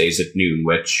Tuesdays at noon,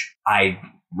 which I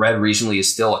read recently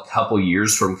is still a couple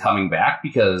years from coming back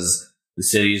because the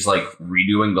city's like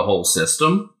redoing the whole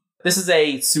system. This is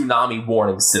a tsunami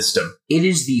warning system. It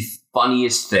is the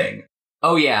funniest thing.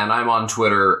 Oh yeah, and I'm on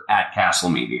Twitter at Castle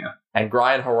Media. And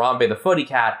Brian Harambe, the footy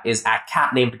cat, is at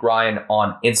catnamedbrian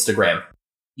on Instagram.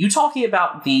 You talking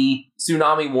about the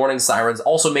tsunami warning sirens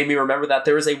also made me remember that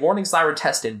there is a warning siren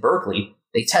test in Berkeley.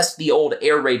 They test the old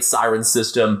air raid siren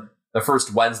system the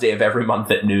first Wednesday of every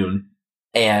month at noon.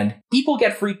 And people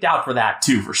get freaked out for that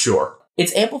too, for sure.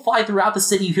 It's amplified throughout the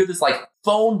city. You hear this like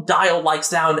phone dial-like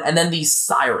sound and then these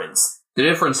sirens. The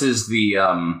difference is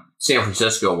the San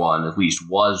Francisco one at least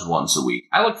was once a week.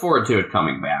 I look forward to it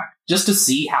coming back. Just to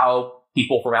see how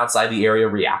people from outside the area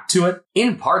react to it.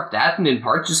 In part that, and in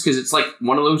part just because it's like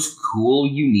one of those cool,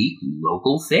 unique,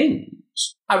 local things.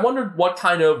 I wondered what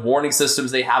kind of warning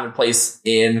systems they have in place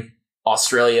in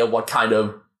Australia, what kind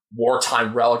of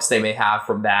wartime relics they may have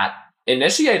from that.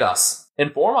 Initiate us.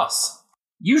 Inform us.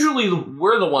 Usually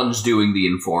we're the ones doing the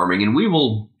informing, and we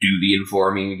will do the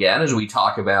informing again as we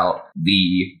talk about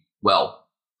the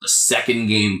second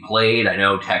game played. I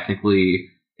know technically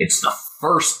it's the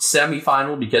first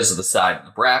semifinal because of the side of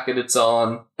the bracket it's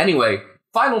on. Anyway,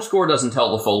 final score doesn't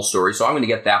tell the full story, so I'm going to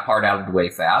get that part out of the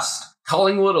way fast.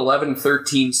 Collingwood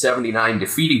 11-13-79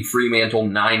 defeating Fremantle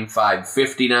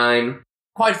 9-5-59.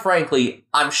 Quite frankly,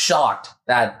 I'm shocked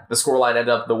that the scoreline ended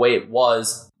up the way it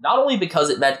was, not only because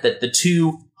it meant that the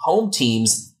two home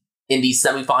teams in these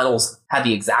semifinals had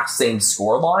the exact same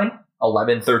scoreline,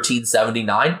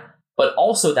 11-13-79, but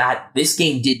also that this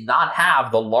game did not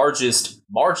have the largest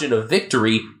margin of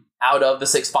victory out of the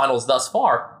six finals thus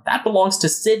far. That belongs to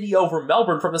Sydney over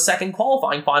Melbourne from the second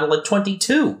qualifying final at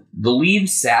 22. The lead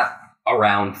sat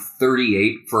around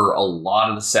 38 for a lot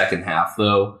of the second half,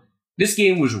 though. This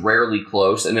game was rarely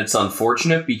close, and it's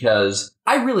unfortunate because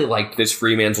I really liked this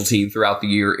Fremantle team throughout the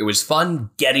year. It was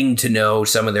fun getting to know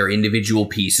some of their individual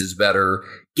pieces better,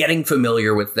 getting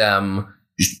familiar with them,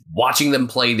 just watching them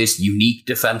play this unique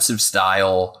defensive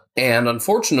style. And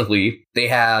unfortunately, they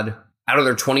had, out of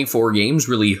their 24 games,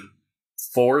 really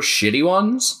 4 shitty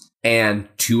ones. And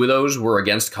 2 of those were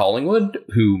against Collingwood,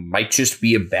 who might just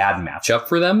be a bad matchup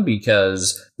for them,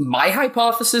 because my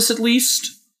hypothesis, at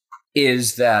least,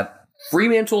 is that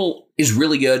Fremantle is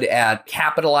really good at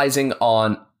capitalizing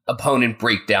on opponent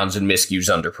breakdowns and miscues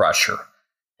under pressure.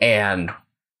 And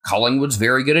Collingwood's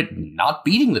very good at not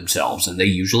beating themselves, and they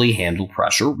usually handle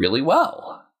pressure really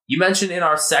well. You mentioned in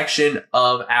our section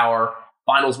of our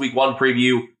Finals Week 1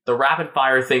 preview, the rapid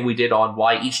fire thing we did on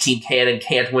why each team can and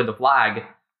can't win the flag.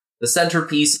 The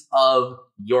centerpiece of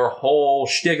your whole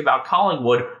shtick about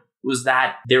Collingwood was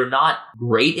that they're not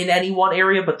great in any one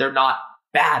area, but they're not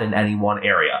bad in any one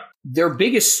area. Their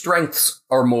biggest strengths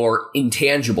are more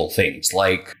intangible things,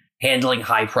 like handling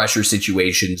high-pressure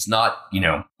situations, not,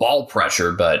 ball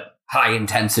pressure, but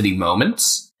high-intensity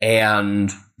moments,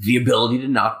 and the ability to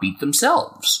not beat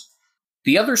themselves.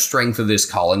 The other strength of this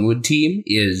Collingwood team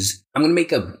is, I'm going to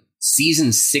make a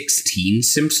season 16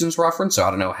 Simpsons reference, so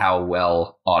I don't know how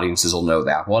well audiences will know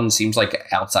that one. Seems like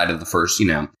outside of the first,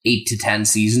 8 to 10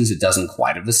 seasons, it doesn't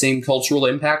quite have the same cultural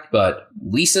impact, but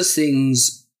Lisa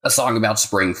sings a song about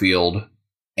Springfield,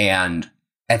 and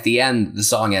at the end, the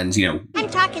song ends, I'm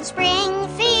talking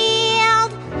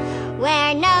Springfield,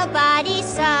 where nobody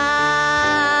sucks,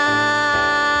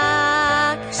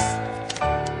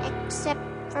 except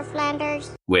for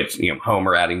Flanders. Which,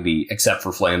 Homer adding the except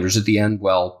for Flanders at the end.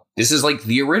 Well, this is like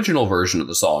the original version of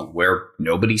the song, where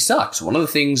nobody sucks. One of the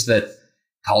things that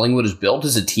Collingwood has built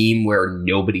is a team where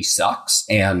nobody sucks,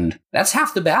 and that's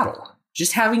half the battle.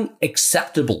 Just having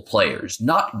acceptable players,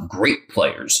 not great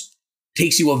players,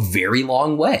 takes you a very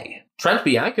long way. Trent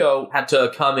Bianco had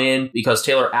to come in because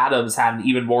Taylor Adams had an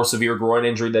even more severe groin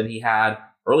injury than he had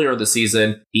earlier in the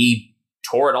season. He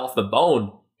tore it off the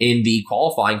bone in the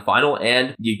qualifying final,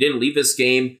 and you didn't leave this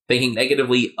game thinking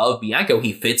negatively of Bianco.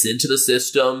 He fits into the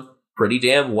system pretty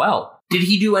damn well. Did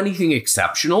he do anything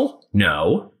exceptional?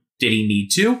 No. Did he need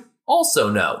to? Also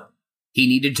no. He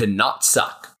needed to not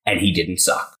suck, and he didn't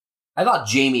suck. I thought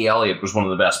Jamie Elliott was one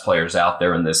of the best players out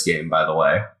there in this game, by the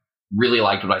way. Really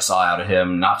liked what I saw out of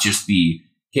him. Not just the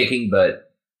kicking,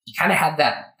 but he kind of had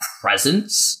that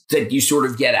presence that you sort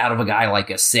of get out of a guy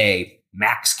like, say,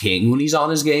 Max King when he's on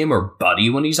his game, or Buddy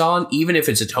when he's on, even if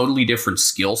it's a totally different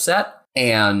skill set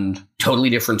and totally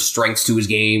different strengths to his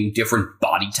game, different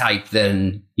body type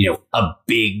than, a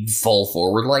big full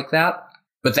forward like that.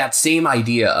 But that same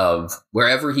idea of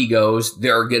wherever he goes,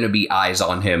 there are going to be eyes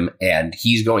on him, and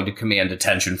he's going to command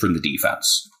attention from the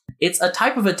defense. It's a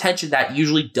type of attention that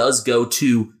usually does go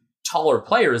to taller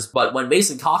players, but when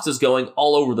Mason Cox is going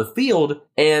all over the field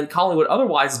and Collingwood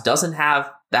otherwise doesn't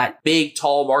have that big,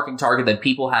 tall marking target that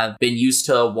people have been used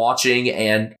to watching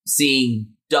and seeing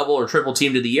double or triple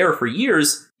teamed in the air for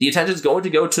years, the attention is going to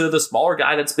go to the smaller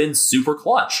guy that's been super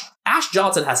clutch. Ash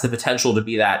Johnson has the potential to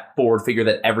be that forward figure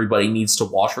that everybody needs to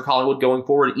watch for Collingwood going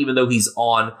forward, even though he's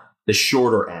on the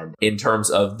shorter end in terms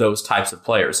of those types of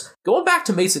players. Going back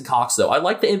to Mason Cox, though, I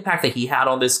like the impact that he had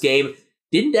on this game.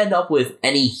 Didn't end up with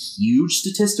any huge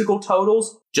statistical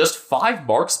totals, just 5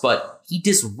 marks, but he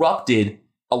disrupted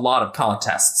a lot of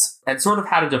contests and sort of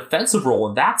had a defensive role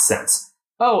in that sense.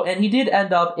 Oh, and he did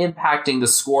end up impacting the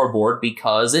scoreboard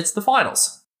because it's the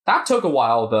finals. That took a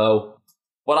while, though.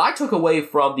 What I took away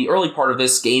from the early part of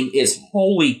this game is,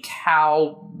 holy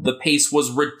cow, the pace was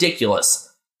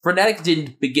ridiculous. Frenetic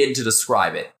didn't begin to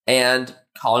describe it, and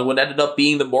Collingwood ended up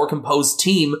being the more composed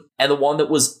team and the one that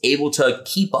was able to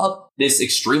keep up this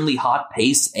extremely hot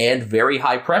pace and very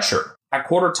high pressure. At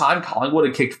quarter time, Collingwood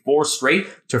had kicked 4 straight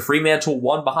to Fremantle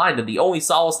 1 behind, and the only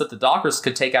solace that the Dockers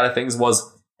could take out of things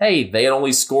was, hey, they had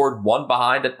only scored 1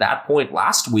 behind at that point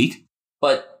last week,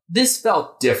 but this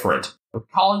felt different.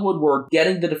 Collingwood were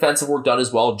getting the defensive work done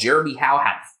as well. Jeremy Howe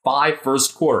had 5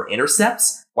 first-quarter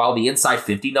intercepts, while the inside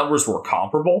 50 numbers were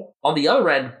comparable. On the other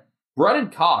end, Brennan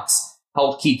Cox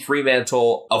helped keep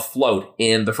Fremantle afloat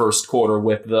in the first quarter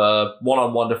with the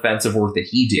one-on-one defensive work that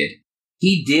he did.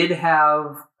 He did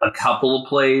have a couple of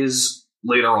plays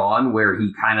later on where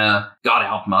he kind of got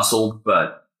out-muscled,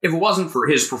 but if it wasn't for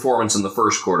his performance in the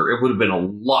first quarter, it would have been a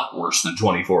lot worse than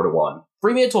 24-1.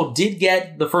 Fremantle did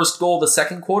get the first goal of the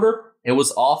second quarter. It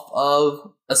was off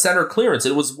of a center clearance.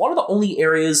 It was one of the only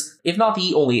areas, if not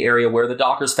the only area, where the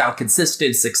Dockers found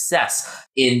consistent success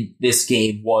in this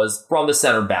game was from the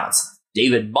center bounce.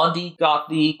 David Mundy got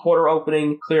the quarter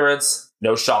opening clearance.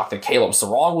 No shock that Caleb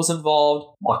Sarong was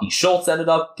involved. Lucky Schultz ended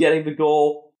up getting the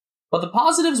goal. But the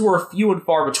positives were few and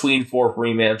far between for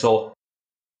Fremantle,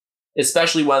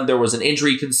 especially when there was an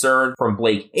injury concern from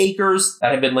Blake Akers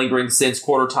that had been lingering since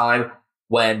quarter time,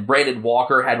 when Brandon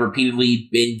Walker had repeatedly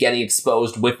been getting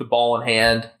exposed with the ball in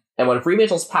hand, and when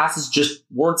Fremantle's passes just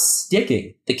weren't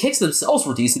sticking. The kicks themselves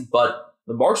were decent, but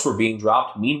the marks were being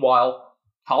dropped. Meanwhile,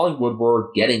 Collingwood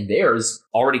were getting theirs.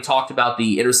 Already talked about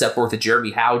the intercept work that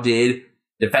Jeremy Howe did.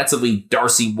 Defensively,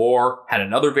 Darcy Moore had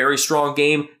another very strong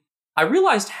game. I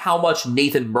realized how much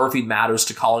Nathan Murphy matters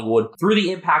to Collingwood through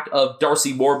the impact of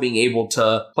Darcy Moore being able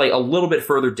to play a little bit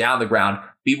further down the ground,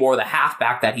 be more the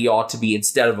halfback that he ought to be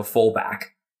instead of a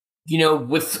fullback. You know,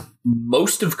 with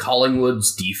most of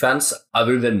Collingwood's defense,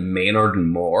 other than Maynard and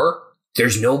Moore,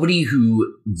 there's nobody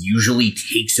who usually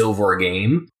takes over a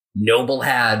game. Noble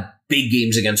had big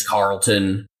games against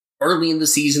Carlton. Early in the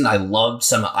season, I loved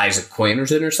some of Isaac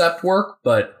Coiner's intercept work,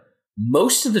 but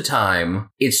most of the time,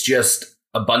 it's just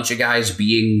a bunch of guys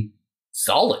being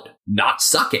solid, not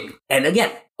sucking. And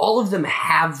again, all of them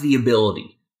have the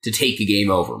ability to take a game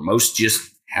over. Most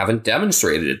just haven't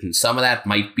demonstrated it. And some of that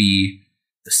might be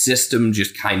the system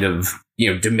just kind of,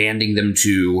 demanding them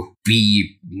to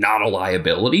be not a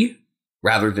liability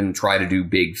rather than try to do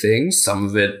big things. Some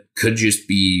of it could just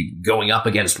be going up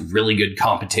against really good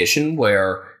competition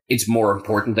where it's more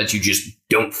important that you just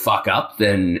don't fuck up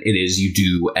than it is you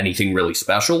do anything really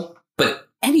special. But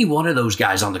any one of those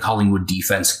guys on the Collingwood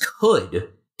defense could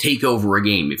take over a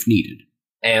game if needed.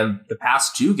 And the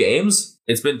past 2 games,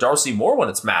 it's been Darcy Moore when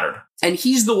it's mattered. And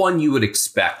he's the one you would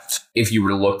expect if you were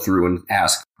to look through and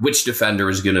ask which defender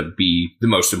is going to be the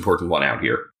most important one out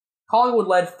here. Collingwood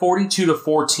led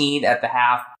 42-14 at the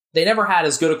half. They never had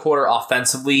as good a quarter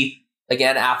offensively,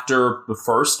 again, after the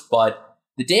first, but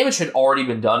the damage had already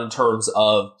been done in terms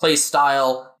of play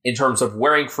style, in terms of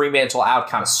wearing Fremantle out,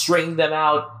 kind of stringing them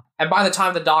out. And by the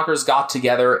time the Dockers got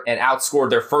together and outscored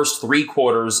their first 3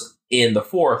 quarters in the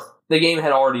fourth, the game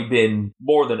had already been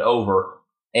more than over.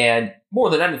 And more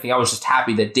than anything, I was just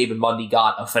happy that David Mundy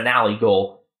got a finale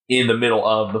goal in the middle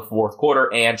of the fourth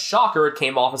quarter, and shocker, it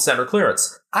came off a center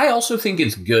clearance. I also think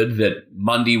it's good that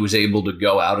Mundy was able to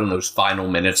go out in those final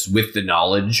minutes with the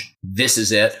knowledge, this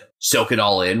is it, soak it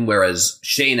all in, whereas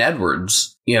Shane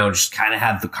Edwards, just kind of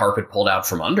had the carpet pulled out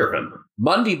from under him.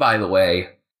 Mundy, by the way,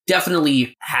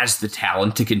 definitely has the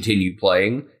talent to continue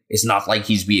playing. It's not like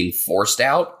he's being forced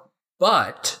out,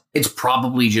 but it's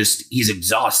probably just he's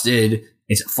exhausted.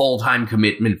 It's a full-time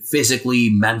commitment physically,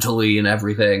 mentally, and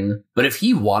everything. But if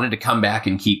he wanted to come back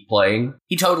and keep playing,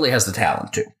 he totally has the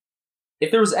talent to.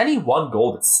 If there was any one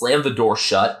goal that slammed the door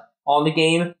shut on the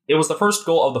game, it was the first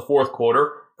goal of the fourth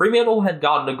quarter. Fremantle had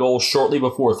gotten a goal shortly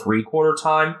before three-quarter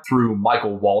time through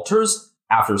Michael Walters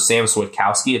after Sam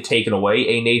Switkowski had taken away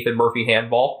a Nathan Murphy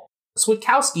handball.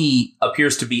 Switkowski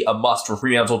appears to be a must for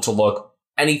Fremantle to look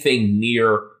anything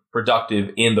near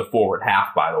productive in the forward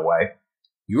half, by the way.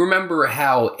 You remember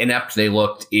how inept they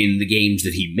looked in the games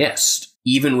that he missed.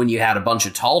 Even when you had a bunch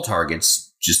of tall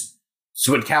targets, just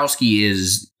Switkowski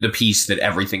is the piece that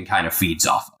everything kind of feeds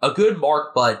off. A good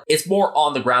mark, but it's more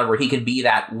on the ground where he can be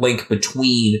that link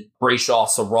between Brayshaw,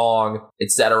 Sarong,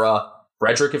 etc.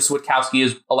 Frederick, if Switkowski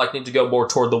is electing to go more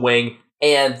toward the wing,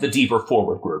 and the deeper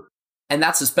forward group. And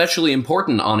that's especially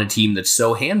important on a team that's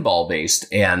so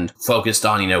handball-based and focused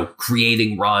on,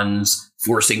 creating runs,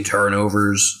 forcing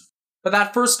turnovers. But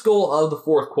that first goal of the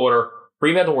fourth quarter,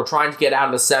 Fremantle were trying to get out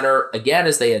of the center, again,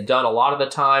 as they had done a lot of the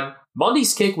time.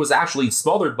 Mundy's kick was actually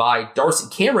smothered by Darcy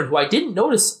Cameron, who I didn't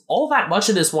notice all that much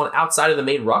in this one outside of the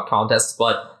main ruck contest,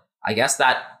 but I guess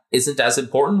that isn't as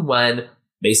important when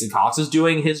Mason Cox is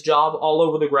doing his job all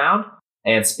over the ground.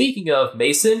 And speaking of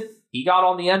Mason, he got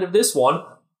on the end of this one,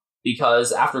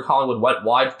 because after Collingwood went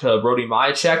wide to Brody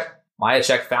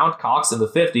Majacek found Cox in the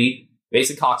 50.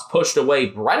 Mason Cox pushed away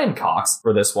Brennan Cox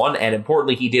for this one, and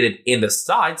importantly, he did it in the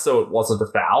side, so it wasn't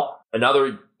a foul.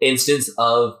 Another instance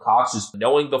of Cox just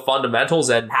knowing the fundamentals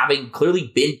and having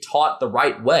clearly been taught the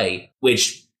right way,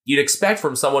 which you'd expect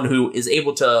from someone who is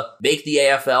able to make the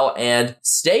AFL and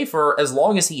stay for as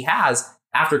long as he has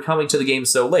after coming to the game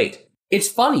so late. It's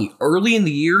funny, early in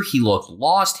the year, he looked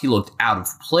lost, he looked out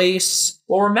of place.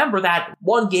 Well, remember that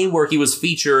one game where he was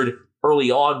featured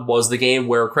early on was the game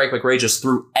where Craig McRae just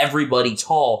threw everybody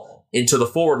tall into the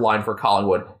forward line for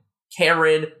Collingwood.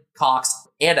 Cameron, Cox,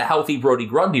 and a healthy Brodie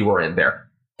Grundy were in there.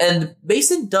 And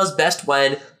Mason does best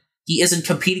when he isn't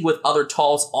competing with other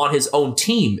talls on his own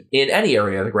team in any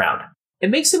area of the ground.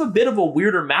 It makes him a bit of a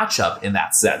weirder matchup in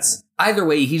that sense. Either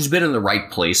way, he's been in the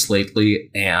right place lately,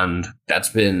 and that's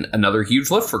been another huge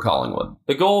lift for Collingwood.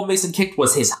 The goal Mason kicked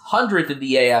was his 100th in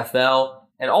the AFL,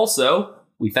 and also,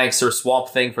 we thank Sir Swamp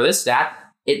Thing for this stat,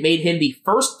 it made him the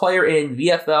first player in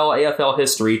VFL AFL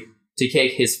history to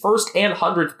kick his first and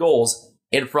 100th goals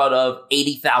in front of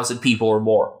 80,000 people or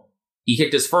more. He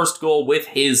kicked his first goal with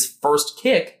his first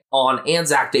kick on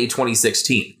Anzac Day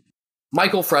 2016.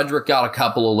 Michael Frederick got a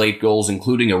couple of late goals,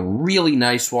 including a really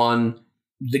nice one.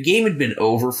 The game had been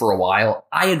over for a while.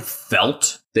 I had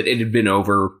felt that it had been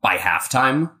over by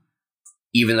halftime,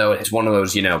 even though it's one of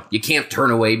those, you can't turn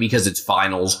away because it's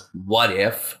finals. What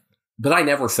if? But I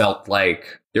never felt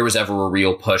like there was ever a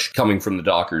real push coming from the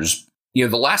Dockers. The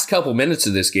last couple minutes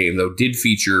of this game, though, did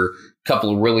feature a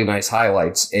couple of really nice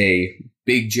highlights. A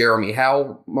big Jeremy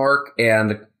Howe mark,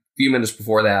 and a few minutes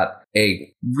before that,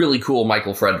 a really cool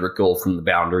Michael Frederick goal from the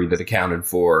boundary that accounted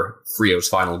for Frio's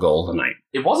final goal of the night.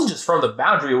 It wasn't just from the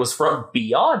boundary, it was from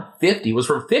beyond 50. It was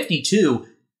from 52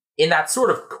 in that sort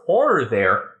of corner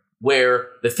there where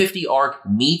the 50 arc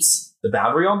meets the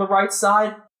boundary on the right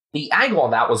side. The angle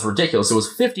on that was ridiculous. It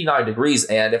was 59 degrees,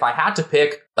 and if I had to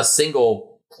pick a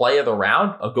single play of the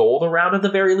round, a goal of the round at the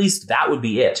very least, that would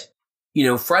be it.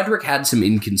 Frederick had some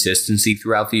inconsistency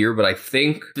throughout the year, but I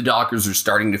think the Dockers are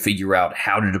starting to figure out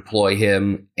how to deploy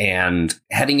him, and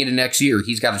heading into next year,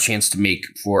 he's got a chance to make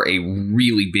for a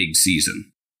really big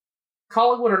season.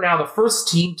 Collingwood are now the first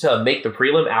team to make the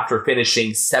prelim after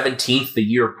finishing 17th the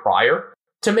year prior.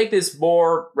 To make this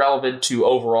more relevant to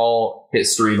overall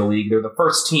history of the league, they're the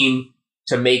first team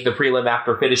to make the prelim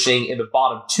after finishing in the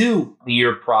bottom two the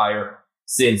year prior,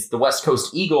 since the West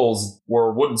Coast Eagles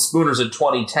were wooden spooners in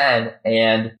 2010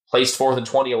 and placed fourth in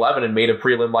 2011 and made a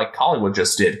prelim like Collingwood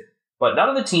just did. But none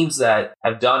of the teams that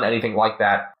have done anything like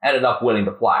that ended up winning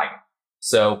the flag.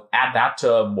 So add that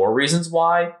to more reasons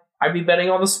why I'd be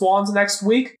betting on the Swans next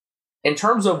week. In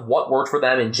terms of what worked for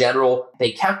them in general,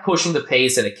 they kept pushing the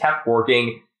pace and it kept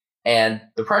working. And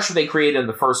the pressure they created in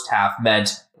the first half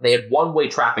meant they had one-way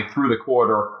traffic through the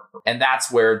quarter. And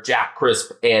that's where Jack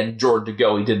Crisp and Jordan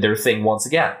DeGoey did their thing once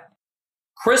again.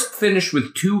 Crisp finished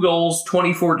with 2 goals,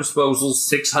 24 disposals,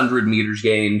 600 meters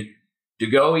gained.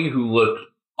 DeGoey, who looked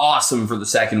awesome for the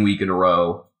second week in a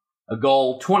row, a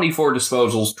goal, 24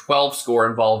 disposals, 12 score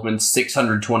involvements,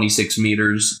 626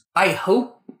 meters. I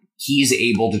hope he's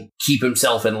able to keep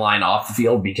himself in line off the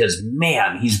field because,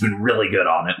 man, he's been really good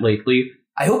on it lately.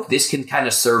 I hope this can kind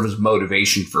of serve as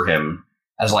motivation for him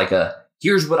as like a,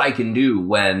 here's what I can do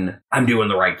when I'm doing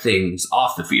the right things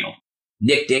off the field.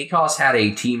 Nick Dacos had a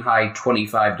team-high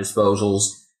 25 disposals.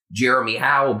 Jeremy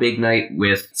Howe, a big night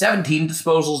with 17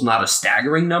 disposals, not a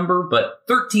staggering number, but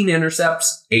 13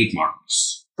 intercepts, 8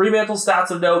 marks. Fremantle stats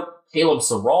of note, Caleb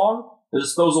Sarong, the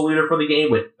disposal leader for the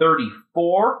game with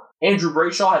 34. Andrew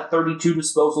Brayshaw had 32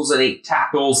 disposals and 8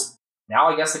 tackles. Now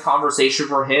I guess the conversation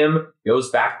for him goes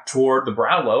back toward the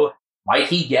Brownlow. Might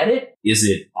he get it? Is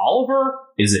it Oliver?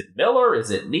 Is it Miller?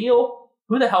 Is it Neal?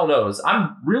 Who the hell knows?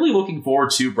 I'm really looking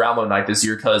forward to Brownlow night this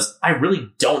year because I really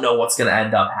don't know what's going to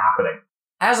end up happening.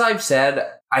 As I've said,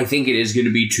 I think it is going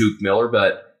to be Tuke Miller,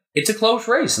 but it's a close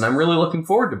race, and I'm really looking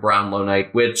forward to Brownlow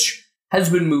night, which has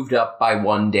been moved up by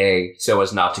one day so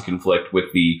as not to conflict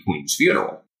with the Queen's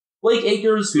funeral. Blake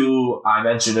Akers, who I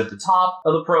mentioned at the top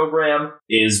of the program,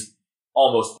 is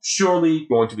almost surely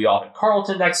going to be off at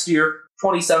Carleton next year.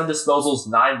 27 disposals,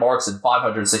 9 marks, and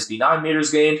 569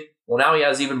 meters gained. Well, now he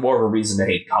has even more of a reason to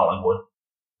hate Collingwood.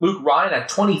 Luke Ryan had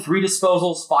 23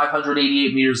 disposals,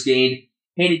 588 meters gained.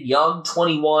 Hayden Young,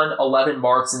 21, 11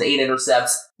 marks, and 8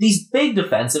 intercepts. These big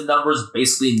defensive numbers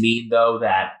basically mean, though,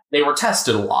 that they were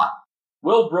tested a lot.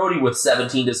 Will Brodie with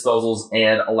 17 disposals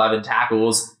and 11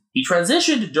 tackles. He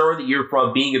transitioned during the year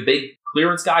from being a big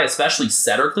clearance guy, especially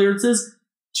center clearances,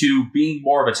 to being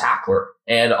more of a tackler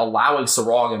and allowing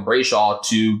Sarong and Brayshaw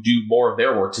to do more of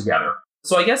their work together.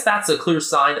 So I guess that's a clear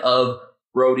sign of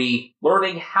Brodie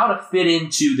learning how to fit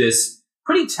into this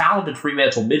pretty talented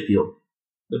Fremantle midfield.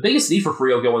 The biggest need for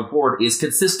Freo going forward is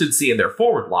consistency in their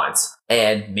forward lines,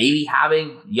 and maybe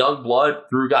having young blood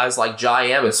through guys like Jai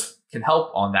Amos can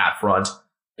help on that front,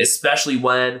 especially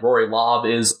when Rory Lobb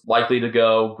is likely to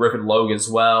go, Griffin Logue as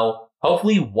well.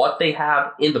 Hopefully what they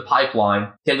have in the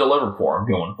pipeline can deliver for him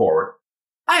going forward.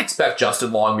 I expect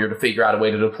Justin Longmuir to figure out a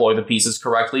way to deploy the pieces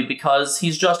correctly because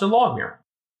he's Justin Longmuir.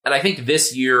 And I think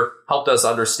this year helped us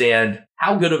understand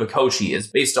how good of a coach he is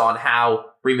based on how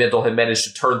Fremantle had managed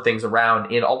to turn things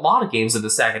around in a lot of games in the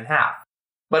second half.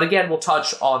 But again, we'll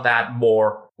touch on that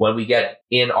more when we get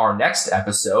in our next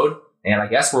episode. And I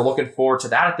guess we're looking forward to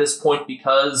that at this point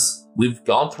because we've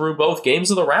gone through both games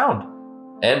of the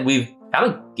round. And we've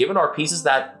kind of given our pieces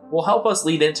that will help us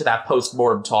lead into that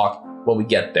post-mortem talk when we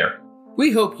get there.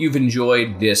 We hope you've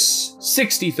enjoyed this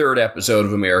 63rd episode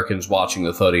of Americans Watching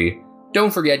the Footy.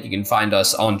 Don't forget you can find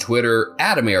us on Twitter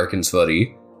at Americans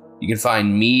Footy. You can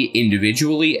find me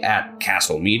individually at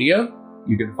Castle Media.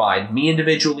 You can find me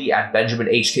individually at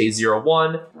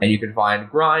BenjaminHK01, and you can find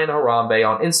Brian Harambe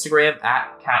on Instagram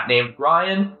at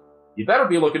CatNamedBrian. You better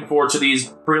be looking forward to these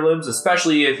prelims,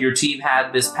 especially if your team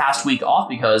had this past week off,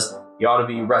 because you ought to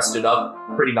be rested up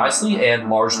pretty nicely and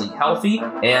largely healthy,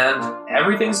 and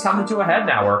everything's coming to a head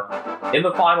now. We're in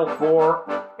the Final Four.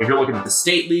 If you're looking at the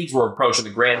state leagues, we're approaching the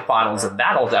grand finals, and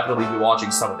that I'll definitely be watching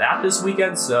some of that this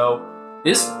weekend, so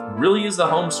this really is the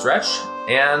home stretch,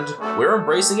 and we're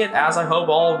embracing it, as I hope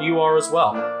all of you are as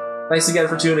well. Thanks again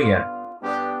for tuning in.